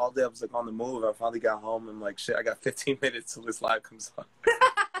phone in all day. I was like on the move. I finally got home, and I'm like, shit, I got 15 minutes till this live comes on.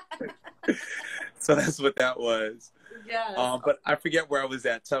 So that's what that was. Yeah. But I forget where I was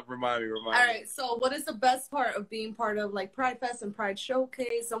at. Remind me. All right. So what is the best part of being part of like Pride Fest and Pride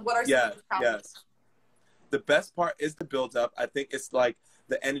Showcase, and what are some of the challenges? Yes. The best part is the build up. I think it's like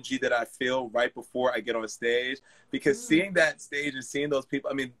the energy that I feel right before I get on stage, because seeing that stage and seeing those people,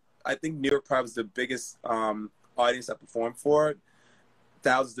 I mean, I think New York Pride was the biggest audience I performed for.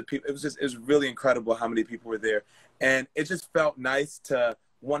 Thousands of people. It was really incredible how many people were there. And it just felt nice to,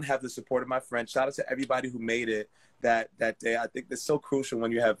 one, have the support of my friends. Shout out to everybody who made it that day. I think it's so crucial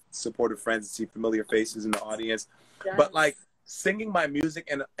when you have supportive friends and see familiar faces in the audience. Yes. But like singing my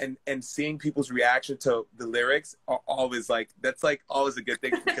music and seeing people's reaction to the lyrics are always like, that's like always a good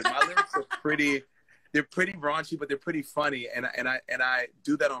thing, because my lyrics are pretty, they're pretty raunchy, but they're pretty funny. And I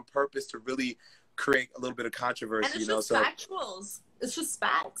do that on purpose to really create a little bit of controversy. And it's just factuals. It's just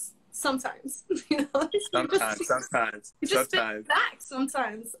facts. Sometimes, sometimes. Just facts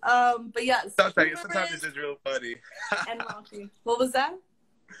sometimes. But yes. Sometimes it's just real funny. And raunchy. What was that?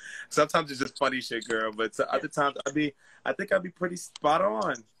 Sometimes it's just funny shit, girl. But other times I think I'd be pretty spot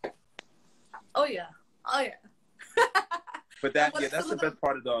on. Oh yeah. But that's the best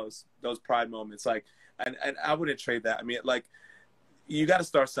part of those Pride moments. Like, and I wouldn't trade that. I mean, like, you got to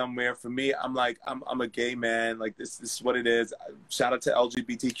start somewhere. For me, I'm a gay man. Like, this is what it is. Shout out to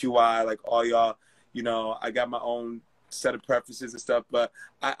LGBTQI, like all y'all. You know, I got my own set of preferences and stuff, but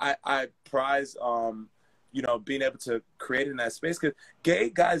I prize being able to create in that space, because gay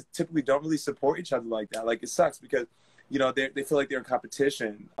guys typically don't really support each other like that. Like, it sucks because they feel like they're in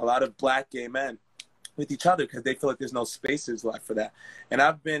competition. A lot of Black gay men with each other, because they feel like there's no spaces left for that. And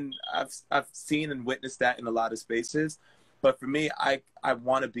I've seen and witnessed that in a lot of spaces. But for me, I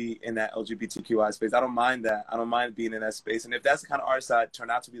want to be in that LGBTQI space. I don't mind that. I don't mind being in that space. And if that's the kind of artist I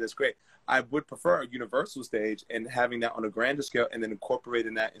turn out to be, that's great. I would prefer a universal stage and having that on a grander scale, and then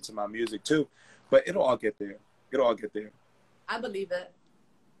incorporating that into my music too. But it'll all get there. It'll all get there. I believe it.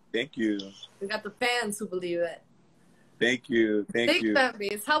 Thank you. We got the fans who believe it. Thank you. Thank you. Big fan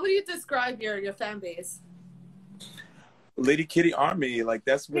base. How would you describe your fan base? Lady Kitty Army. Like,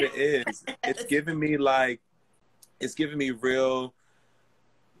 that's what it is. It's giving me real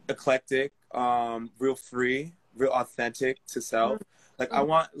eclectic, real free, real authentic to self. Like, I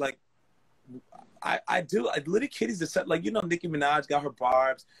want, like, I do. Lady Kitty's the set. Like, Nicki Minaj got her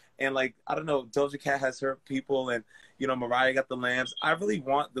barbs, and like, I don't know, Doja Cat has her people, and Mariah got the lambs. I really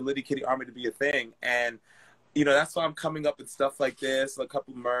want the Lady Kitty Army to be a thing, and that's why I'm coming up with stuff like this, a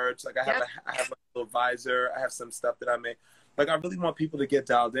couple merch. Like, I have a little visor. I have some stuff that I made. Like, I really want people to get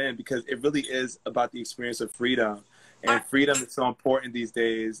dialed in, because it really is about the experience of freedom. And freedom is so important these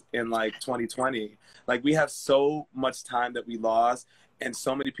days in, like, 2020. Like, we have so much time that we lost, and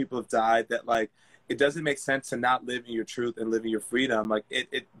so many people have died that, like, it doesn't make sense to not live in your truth and live in your freedom. Like,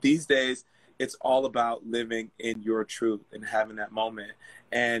 these days, it's all about living in your truth and having that moment.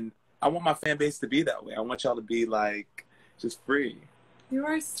 And I want my fan base to be that way. I want y'all to be like just free. You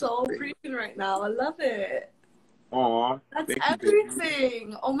are so preaching right now. I love it. Aw, that's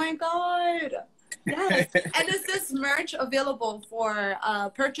everything. Oh my God. Yes. And is this merch available for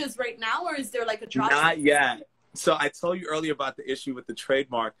purchase right now, or is there like a drop? Not yet. So I told you earlier about the issue with the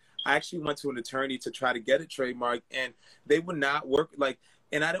trademark. I actually went to an attorney to try to get it trademarked, and they would not work. Like,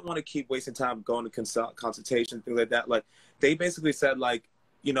 and I didn't want to keep wasting time going to consultation, things like that. Like, they basically said, like,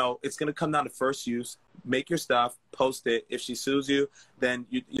 you know, it's going to come down to first use. Make your stuff, post it. If she sues you, then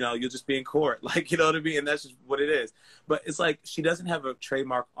you know, you'll just be in court. Like, you know what I mean? And that's just what it is. But it's like, she doesn't have a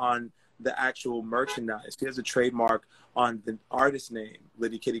trademark on the actual merchandise. She has a trademark on the artist name,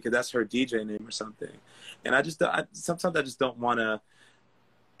 Liddy Kitty, because that's her DJ name or something. And I just, sometimes I just don't want to.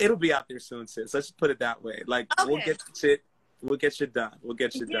 It'll be out there soon, sis. Let's just put it that way. Like, okay. We'll get shit done. We'll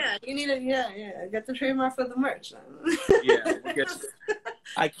get shit done. Yeah, you need to, get the trademark for the merch then. Yeah, we'll get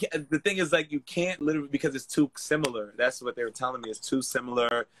I can't, the thing is, like, you can't literally, because it's too similar. That's what they were telling me. It's too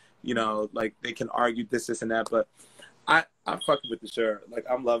similar. You know, like, they can argue this, and that. But I'm fucking with the shirt. Like,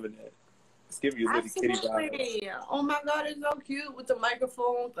 I'm loving it. It's giving you Liddy Kitty vibes. Oh my God, it's so cute with the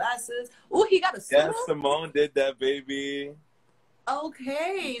microphone, glasses. Oh, he got a suit. Yeah, Simone did that, baby.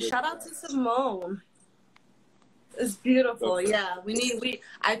 Okay, shout out to Simone. It's beautiful. Okay. Yeah,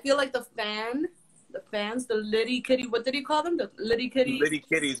 I feel like the fans, the Liddy Kitty. What did he call them? The Liddy Kitty. Liddy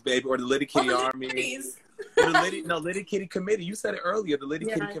Kitties, baby, or the Liddy Kitty Army. Kitties. Liddy Kitty Committee. You said it earlier. The Liddy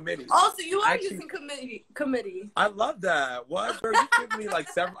Kitty Committee. Oh, so you are using committee. I love that. What, girl? You give me like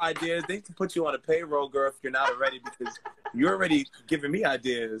several ideas. They can put you on a payroll, girl, if you're not already, because you're already giving me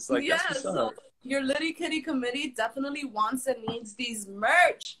ideas. Like, that's what's up. Your Liddy Kitty Committee definitely wants and needs these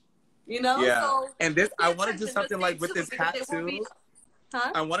merch, you know? Yeah. So and this, I want to do something like with this hat too.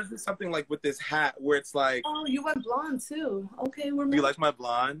 I want to do something like with this hat where it's like. Oh, you went blonde too. Okay, Do you like my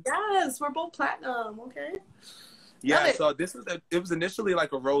blonde? Yes, we're both platinum. Okay. Yeah. So this was it was initially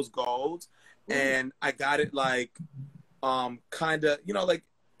like a rose gold, and I got it like, kind of, you know, like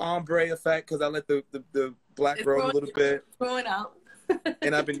ombre effect, because I let the black grow a little bit. Growing out.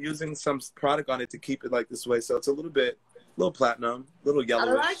 And I've been using some product on it to keep it like this way, so it's a little platinum, little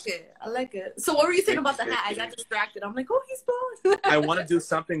yellow. I like it. So what were you saying about the hat? I got distracted. I'm like, oh, he's blonde. I want to do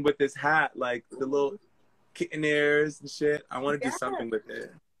something with this hat, like the little kitten ears and shit. I want to do something with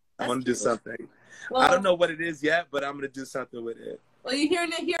it. I want to do something. Well, I don't know what it is yet, but I'm gonna do something with it. Well, you're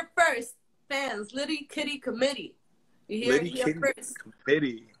hearing it here first, fans. Liddy Kitty Committee. You hear it here first.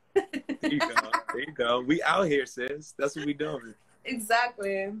 Committee. There you go. There you go. We out here, sis. That's what we doing.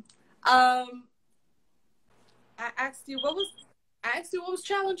 Exactly. I asked you what was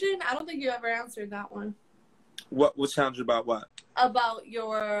challenging. I don't think you ever answered that one. What was challenging about what? About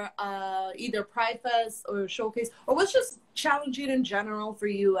your either Pride Fest or showcase, or what's just challenging in general for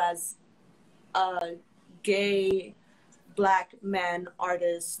you as a gay Black man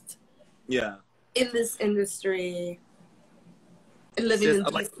artist. Yeah. In this industry. Living in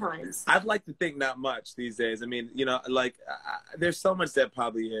these times. I'd like to think not much these days. I mean, you know, like there's so much that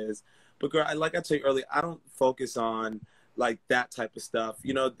probably is, but girl, like I told you earlier, I don't focus on like that type of stuff.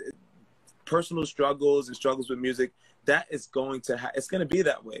 You know, personal struggles and struggles with music. That is going to it's going to be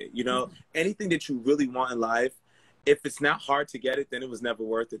that way. You know, anything that you really want in life, if it's not hard to get it, then it was never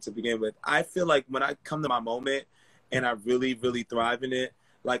worth it to begin with. I feel like when I come to my moment and I really, really thrive in it,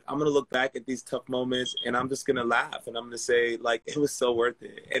 like, I'm going to look back at these tough moments and I'm just going to laugh and I'm going to say, like, it was so worth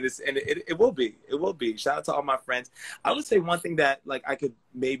it. And it will be. It will be. Shout out to all my friends. I would say one thing that, like, I could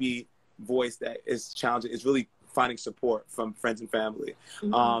maybe voice that is challenging is really finding support from friends and family.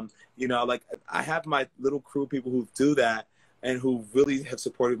 Mm-hmm. You know, like, I have my little crew of people who do that and who really have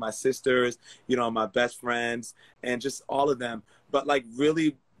supported my sisters, you know, my best friends and just all of them. But, like,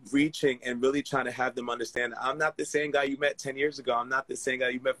 really reaching and really trying to have them understand I'm not the same guy you met 10 years ago. I'm not the same guy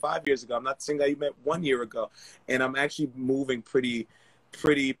you met 5 years ago. I'm not the same guy you met 1 year ago. And I'm actually moving pretty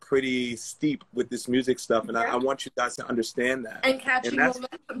steep with this music stuff. And I want you guys to understand that. And catching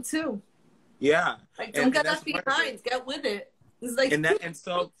momentum too. Yeah. Like, don't get left behind. Get with it. It's like, and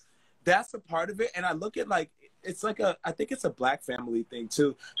so that's a part of it. And I look at, like, it's like I think it's a Black family thing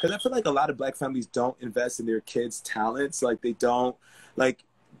too. Because I feel like a lot of Black families don't invest in their kids' talents. Like, they don't,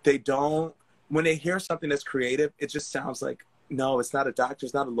 when they hear something that's creative, it just sounds like, no, it's not a doctor,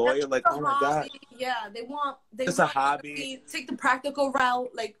 it's not a lawyer. Like, oh my God. Yeah, they want a hobby. Take the practical route,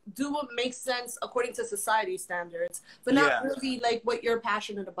 like, do what makes sense according to society standards, but not really like what you're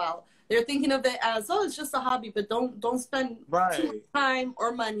passionate about. They're thinking of it as, oh, it's just a hobby, but don't spend too much time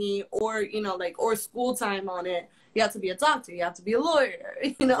or money or, you know, like, or school time on it. You have to be a doctor, you have to be a lawyer,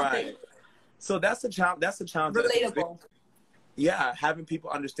 you know. Right. So that's a challenge. Relatable. yeah, having people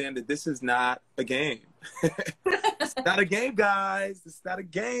understand that this is not a game. It's not a game, guys. It's not a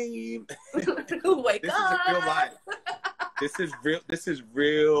game. Wake This up. is real life. This is real. This is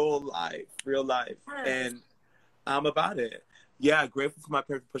real life. Real life. Yes. And I'm about it. Yeah, grateful for my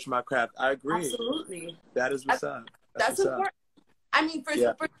parents for pushing my craft. I agree. Absolutely. That is what's up. That's what's important. Up. I mean, for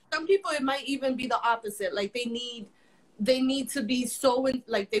some people, it might even be the opposite. Like they need to be so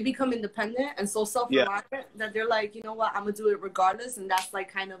like they become independent and so self-reliant that they're like, you know what, I'm gonna do it regardless, and that's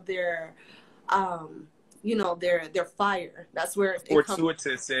like kind of their, you know, their fire. That's where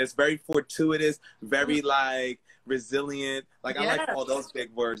fortuitous. It's very fortuitous, very like resilient. Like I like all those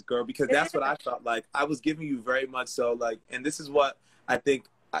big words, girl, because that's what I felt like. I was giving you very much so like, and this is what I think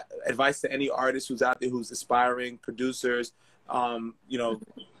advice to any artist who's out there who's aspiring, producers, you know,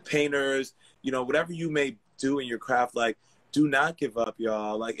 painters, you know, whatever you may do in your craft, like do not give up,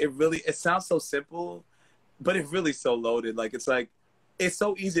 y'all. Like it sounds so simple, but it's really so loaded. Like it's like it's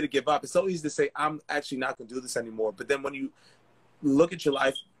so easy to give up. It's so easy to say I'm actually not gonna do this anymore. But then when you look at your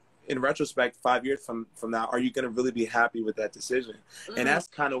life in retrospect 5 years from now, are you gonna really be happy with that decision? And that's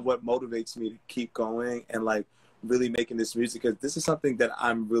kind of what motivates me to keep going and like really making this music, because this is something that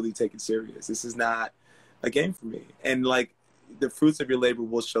I'm really taking serious. This is not a game for me, and like the fruits of your labor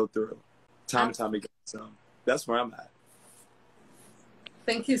will show through time and time again. So that's where I'm at.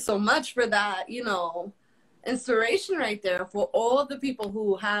 Thank you so much for that, you know, inspiration right there for all the people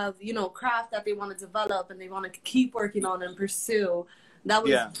who have, you know, craft that they want to develop and they want to keep working on and pursue. That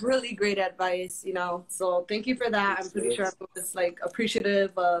was really great advice, you know. So thank you for that. I'm pretty sure everyone was like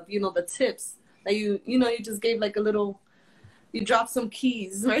appreciative of, you know, the tips that you know, you just gave like a little, you dropped some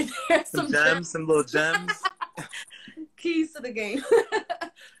keys right there. Some gems, some little gems. Keys to the game.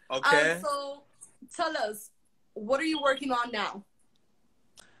 Okay. So tell us, what are you working on now?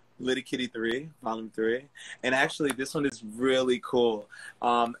 Litty Kitty 3, Volume 3. And actually, this one is really cool.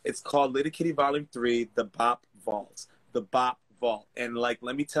 It's called Litty Kitty Volume 3, The Bop Vault. The Bop Vault. And, like,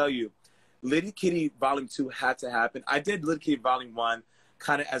 let me tell you, Litty Kitty Volume 2 had to happen. I did Litty Kitty Volume 1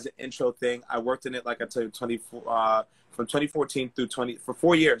 kind of as an intro thing. I worked in it, like I told you, from 2014 through for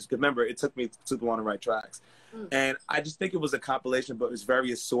 4 years. Because remember, it took me to want to write tracks. And I just think it was a compilation, but it was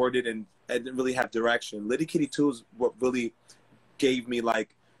very assorted and it didn't really have direction. Litty Kitty 2 is what really gave me,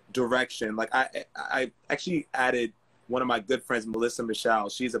 like, direction. Like I actually added one of my good friends, Melissa Michelle.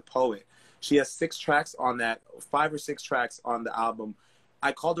 She's a poet. She has 6 tracks on that, 5 or 6 tracks on the album.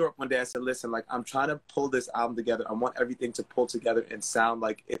 I called her up one day. I said, listen, like I'm trying to pull this album together. I want everything to pull together and sound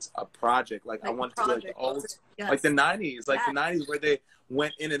like it's a project. Like I want it to be like the old, like the 90s, like the 90s where they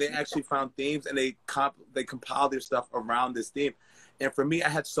went in and they actually found themes and they compiled their stuff around this theme. And for me, I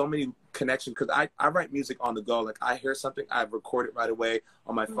had so many connections because I write music on the go. Like I hear something, I record it right away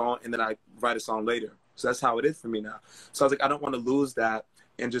on my phone, and then I write a song later. So that's how it is for me now. So I was like, I don't want to lose that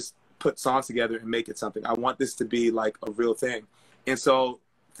and just put songs together and make it something. I want this to be like a real thing. And so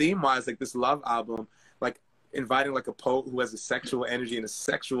theme-wise, like this love album, like inviting like a poet who has a sexual energy and a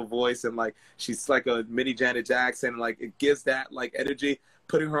sexual voice, and like she's like a mini Janet Jackson, like it gives that like energy,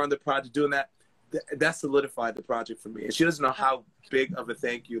 putting her on the project, doing that. That solidified the project for me. And she doesn't know how big of a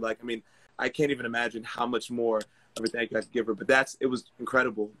thank you. Like, I mean, I can't even imagine how much more of a thank you I could give her. But it was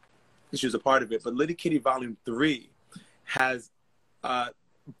incredible. She was a part of it. But Litty Kitty Volume 3 has a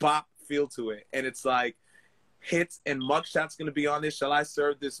bop feel to it. And it's like hits and mugshots going to be on this. Shall I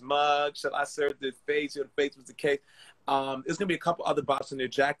serve this mug? Shall I serve this face? Your face was the case. There's going to be a couple other bops in there.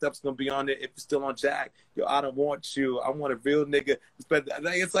 Jacked Up's going to be on there if you're still on Jack. Yo, I don't want you. I want a real nigga.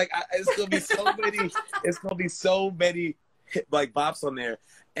 It's like, it's going to be so many, it's going to be so many like bops on there.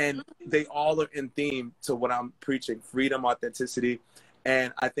 And they all are in theme to what I'm preaching, freedom, authenticity.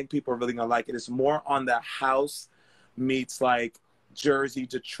 And I think people are really going to like it. It's more on the house meets like Jersey,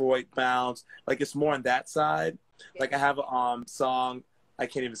 Detroit bounce. Like it's more on that side. Like I have a song, I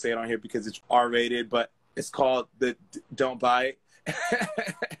can't even say it on here because it's R-rated, but it's called the Don't Buy It.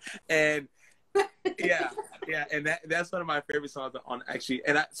 And yeah, and that's one of my favorite songs on actually.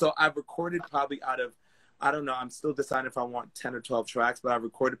 And so I've recorded probably out of, I don't know, I'm still deciding if I want 10 or 12 tracks, but I've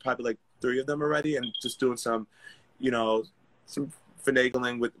recorded probably like 3 of them already, and just doing some, you know, some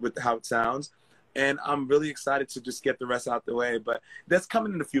finagling with how it sounds. And I'm really excited to just get the rest out the way, but that's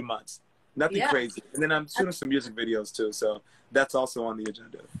coming in a few months. Nothing crazy. And then I'm shooting some music videos too, so that's also on the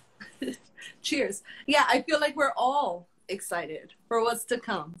agenda. Cheers. Yeah, I feel like we're all excited for what's to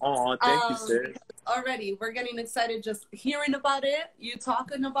come. Oh, thank you, sis. Already, we're getting excited just hearing about it, you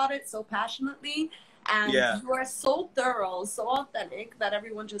talking about it so passionately, and you are so thorough, so authentic that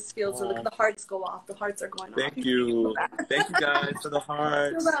everyone just feels like the hearts go off. The hearts are going off. Thank you. Thank you guys for the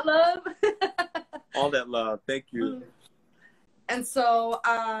hearts. Feel that love. All that love. Thank you. And so,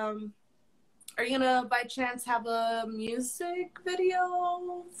 are you gonna by chance have a music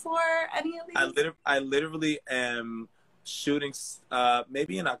video for any of these? I literally am shooting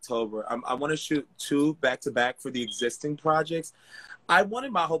maybe in October. I want to shoot 2 back-to-back for the existing projects. I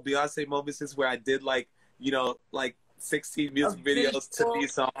wanted my whole Beyonce moment since where I did like 16 music videos to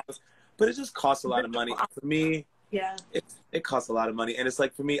these songs, but it just costs a lot of money for me. Yeah, it costs a lot of money, and it's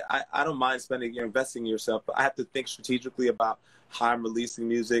like for me, I don't mind spending, investing in yourself, but I have to think strategically about how I'm releasing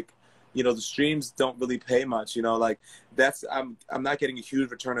music. The streams don't really pay much. Like I'm not getting a huge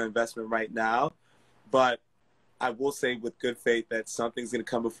return on investment right now, but I will say with good faith that something's going to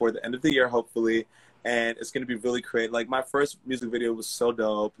come before the end of the year, hopefully, and it's going to be really creative. Like my first music video was so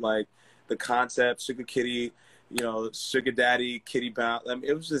dope. Like the concept, Sugar Kitty, Sugar Daddy, Kitty Bounce. I mean,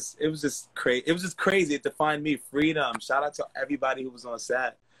 it was just crazy. It was just crazy. It defined me. Freedom. Shout out to everybody who was on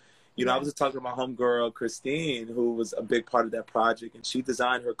set. I was just talking to my homegirl, Christine, who was a big part of that project, and she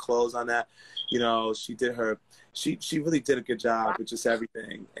designed her clothes on that. She really did a good job with just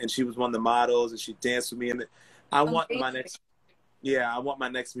everything. And she was one of the models, and she danced with me. And I want my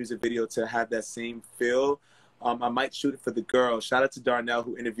next music video to have that same feel. I might shoot it for the girls. Shout out to Darnell,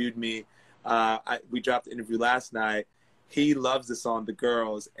 who interviewed me. We dropped the interview last night. He loves the song The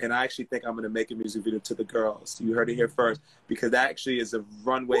Girls, and I actually think I'm going to make a music video to The Girls. You heard it here first, because that actually is a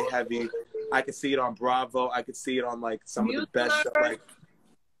runway heavy. I could see it on Bravo. I could see it on like some of the best shows.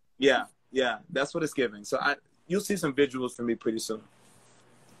 Yeah, that's what it's giving. So you'll see some visuals from me pretty soon.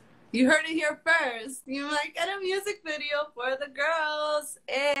 You heard it here first. You might get a music video for The Girls.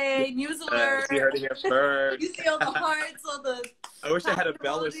 Hey, news alert. You heard it here first. You see all the hearts, all the... I wish I had a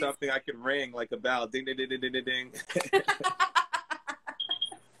bell or something I could ring, like a bell. Ding, ding, ding, ding, ding, ding, ding.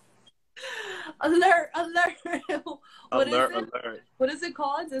 Alert. Alert. What is it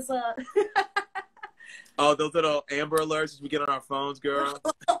called? It's a... Oh, those little Amber Alerts we get on our phones, girl.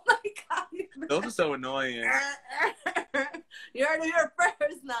 Oh my God. Those are so annoying. You heard it here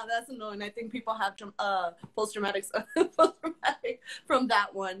first. Now that's annoying. I think people have post-traumatic from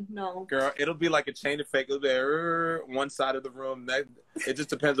that one. No. Girl, it'll be like a chain effect. It'll be one side of the room. It just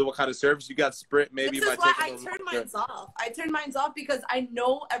depends on what kind of service you got. Sprint, maybe. This is why I turned mine off. I turned mine off because I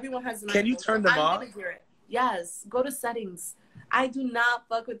know everyone has an iPhone. Can you turn them off? I'm gonna hear it. Yes. Go to settings. I do not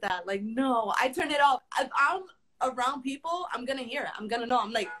fuck with that. Like, no. I turn it off. If I'm around people, I'm gonna hear it. I'm gonna know.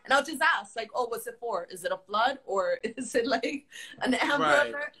 I'm like, and I'll just ask, like, oh, what's it for? Is it a flood or is it like an Amber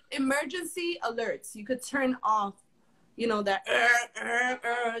Alert? Emergency alerts. You could turn off, that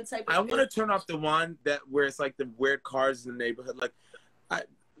type of I want to turn off the one where it's like the weird cars in the neighborhood. Like,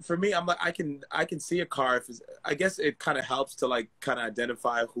 for me, I'm like, I can see a car. I guess it kind of helps to like kind of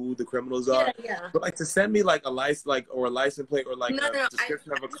identify who the criminals are. Yeah. But like to send me like a license, or a license plate, or like a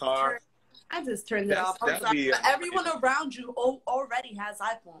description of a car. I just turned it off. Everyone around you already has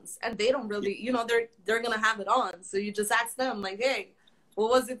iPhones, and they don't really, they're gonna have it on. So you just ask them, like, hey, what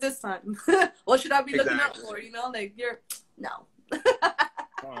was it this time? What should I be looking out for? Like no.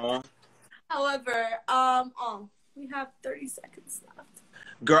 However, we have 30 seconds left.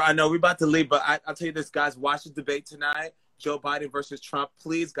 Girl, I know we're about to leave, but I'll tell you this, guys. Watch the debate tonight. Joe Biden versus Trump.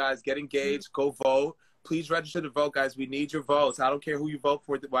 Please, guys, get engaged. Go vote. Please register to vote, guys. We need your votes. I don't care who you vote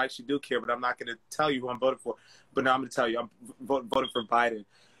for. Well, I actually do care, but I'm not going to tell you who I'm voting for. But now I'm going to tell you, I'm voting for Biden.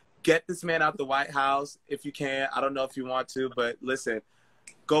 Get this man out the White House if you can. I don't know if you want to, but listen,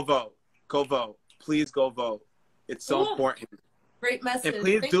 go vote. Go vote. Please go vote. It's so important. Great message. And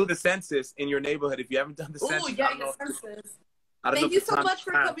please do the census in your neighborhood if you haven't done the census. Oh, yeah, your census. Thank you so much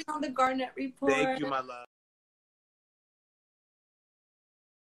for coming on the Garnet Report. Thank you, my love.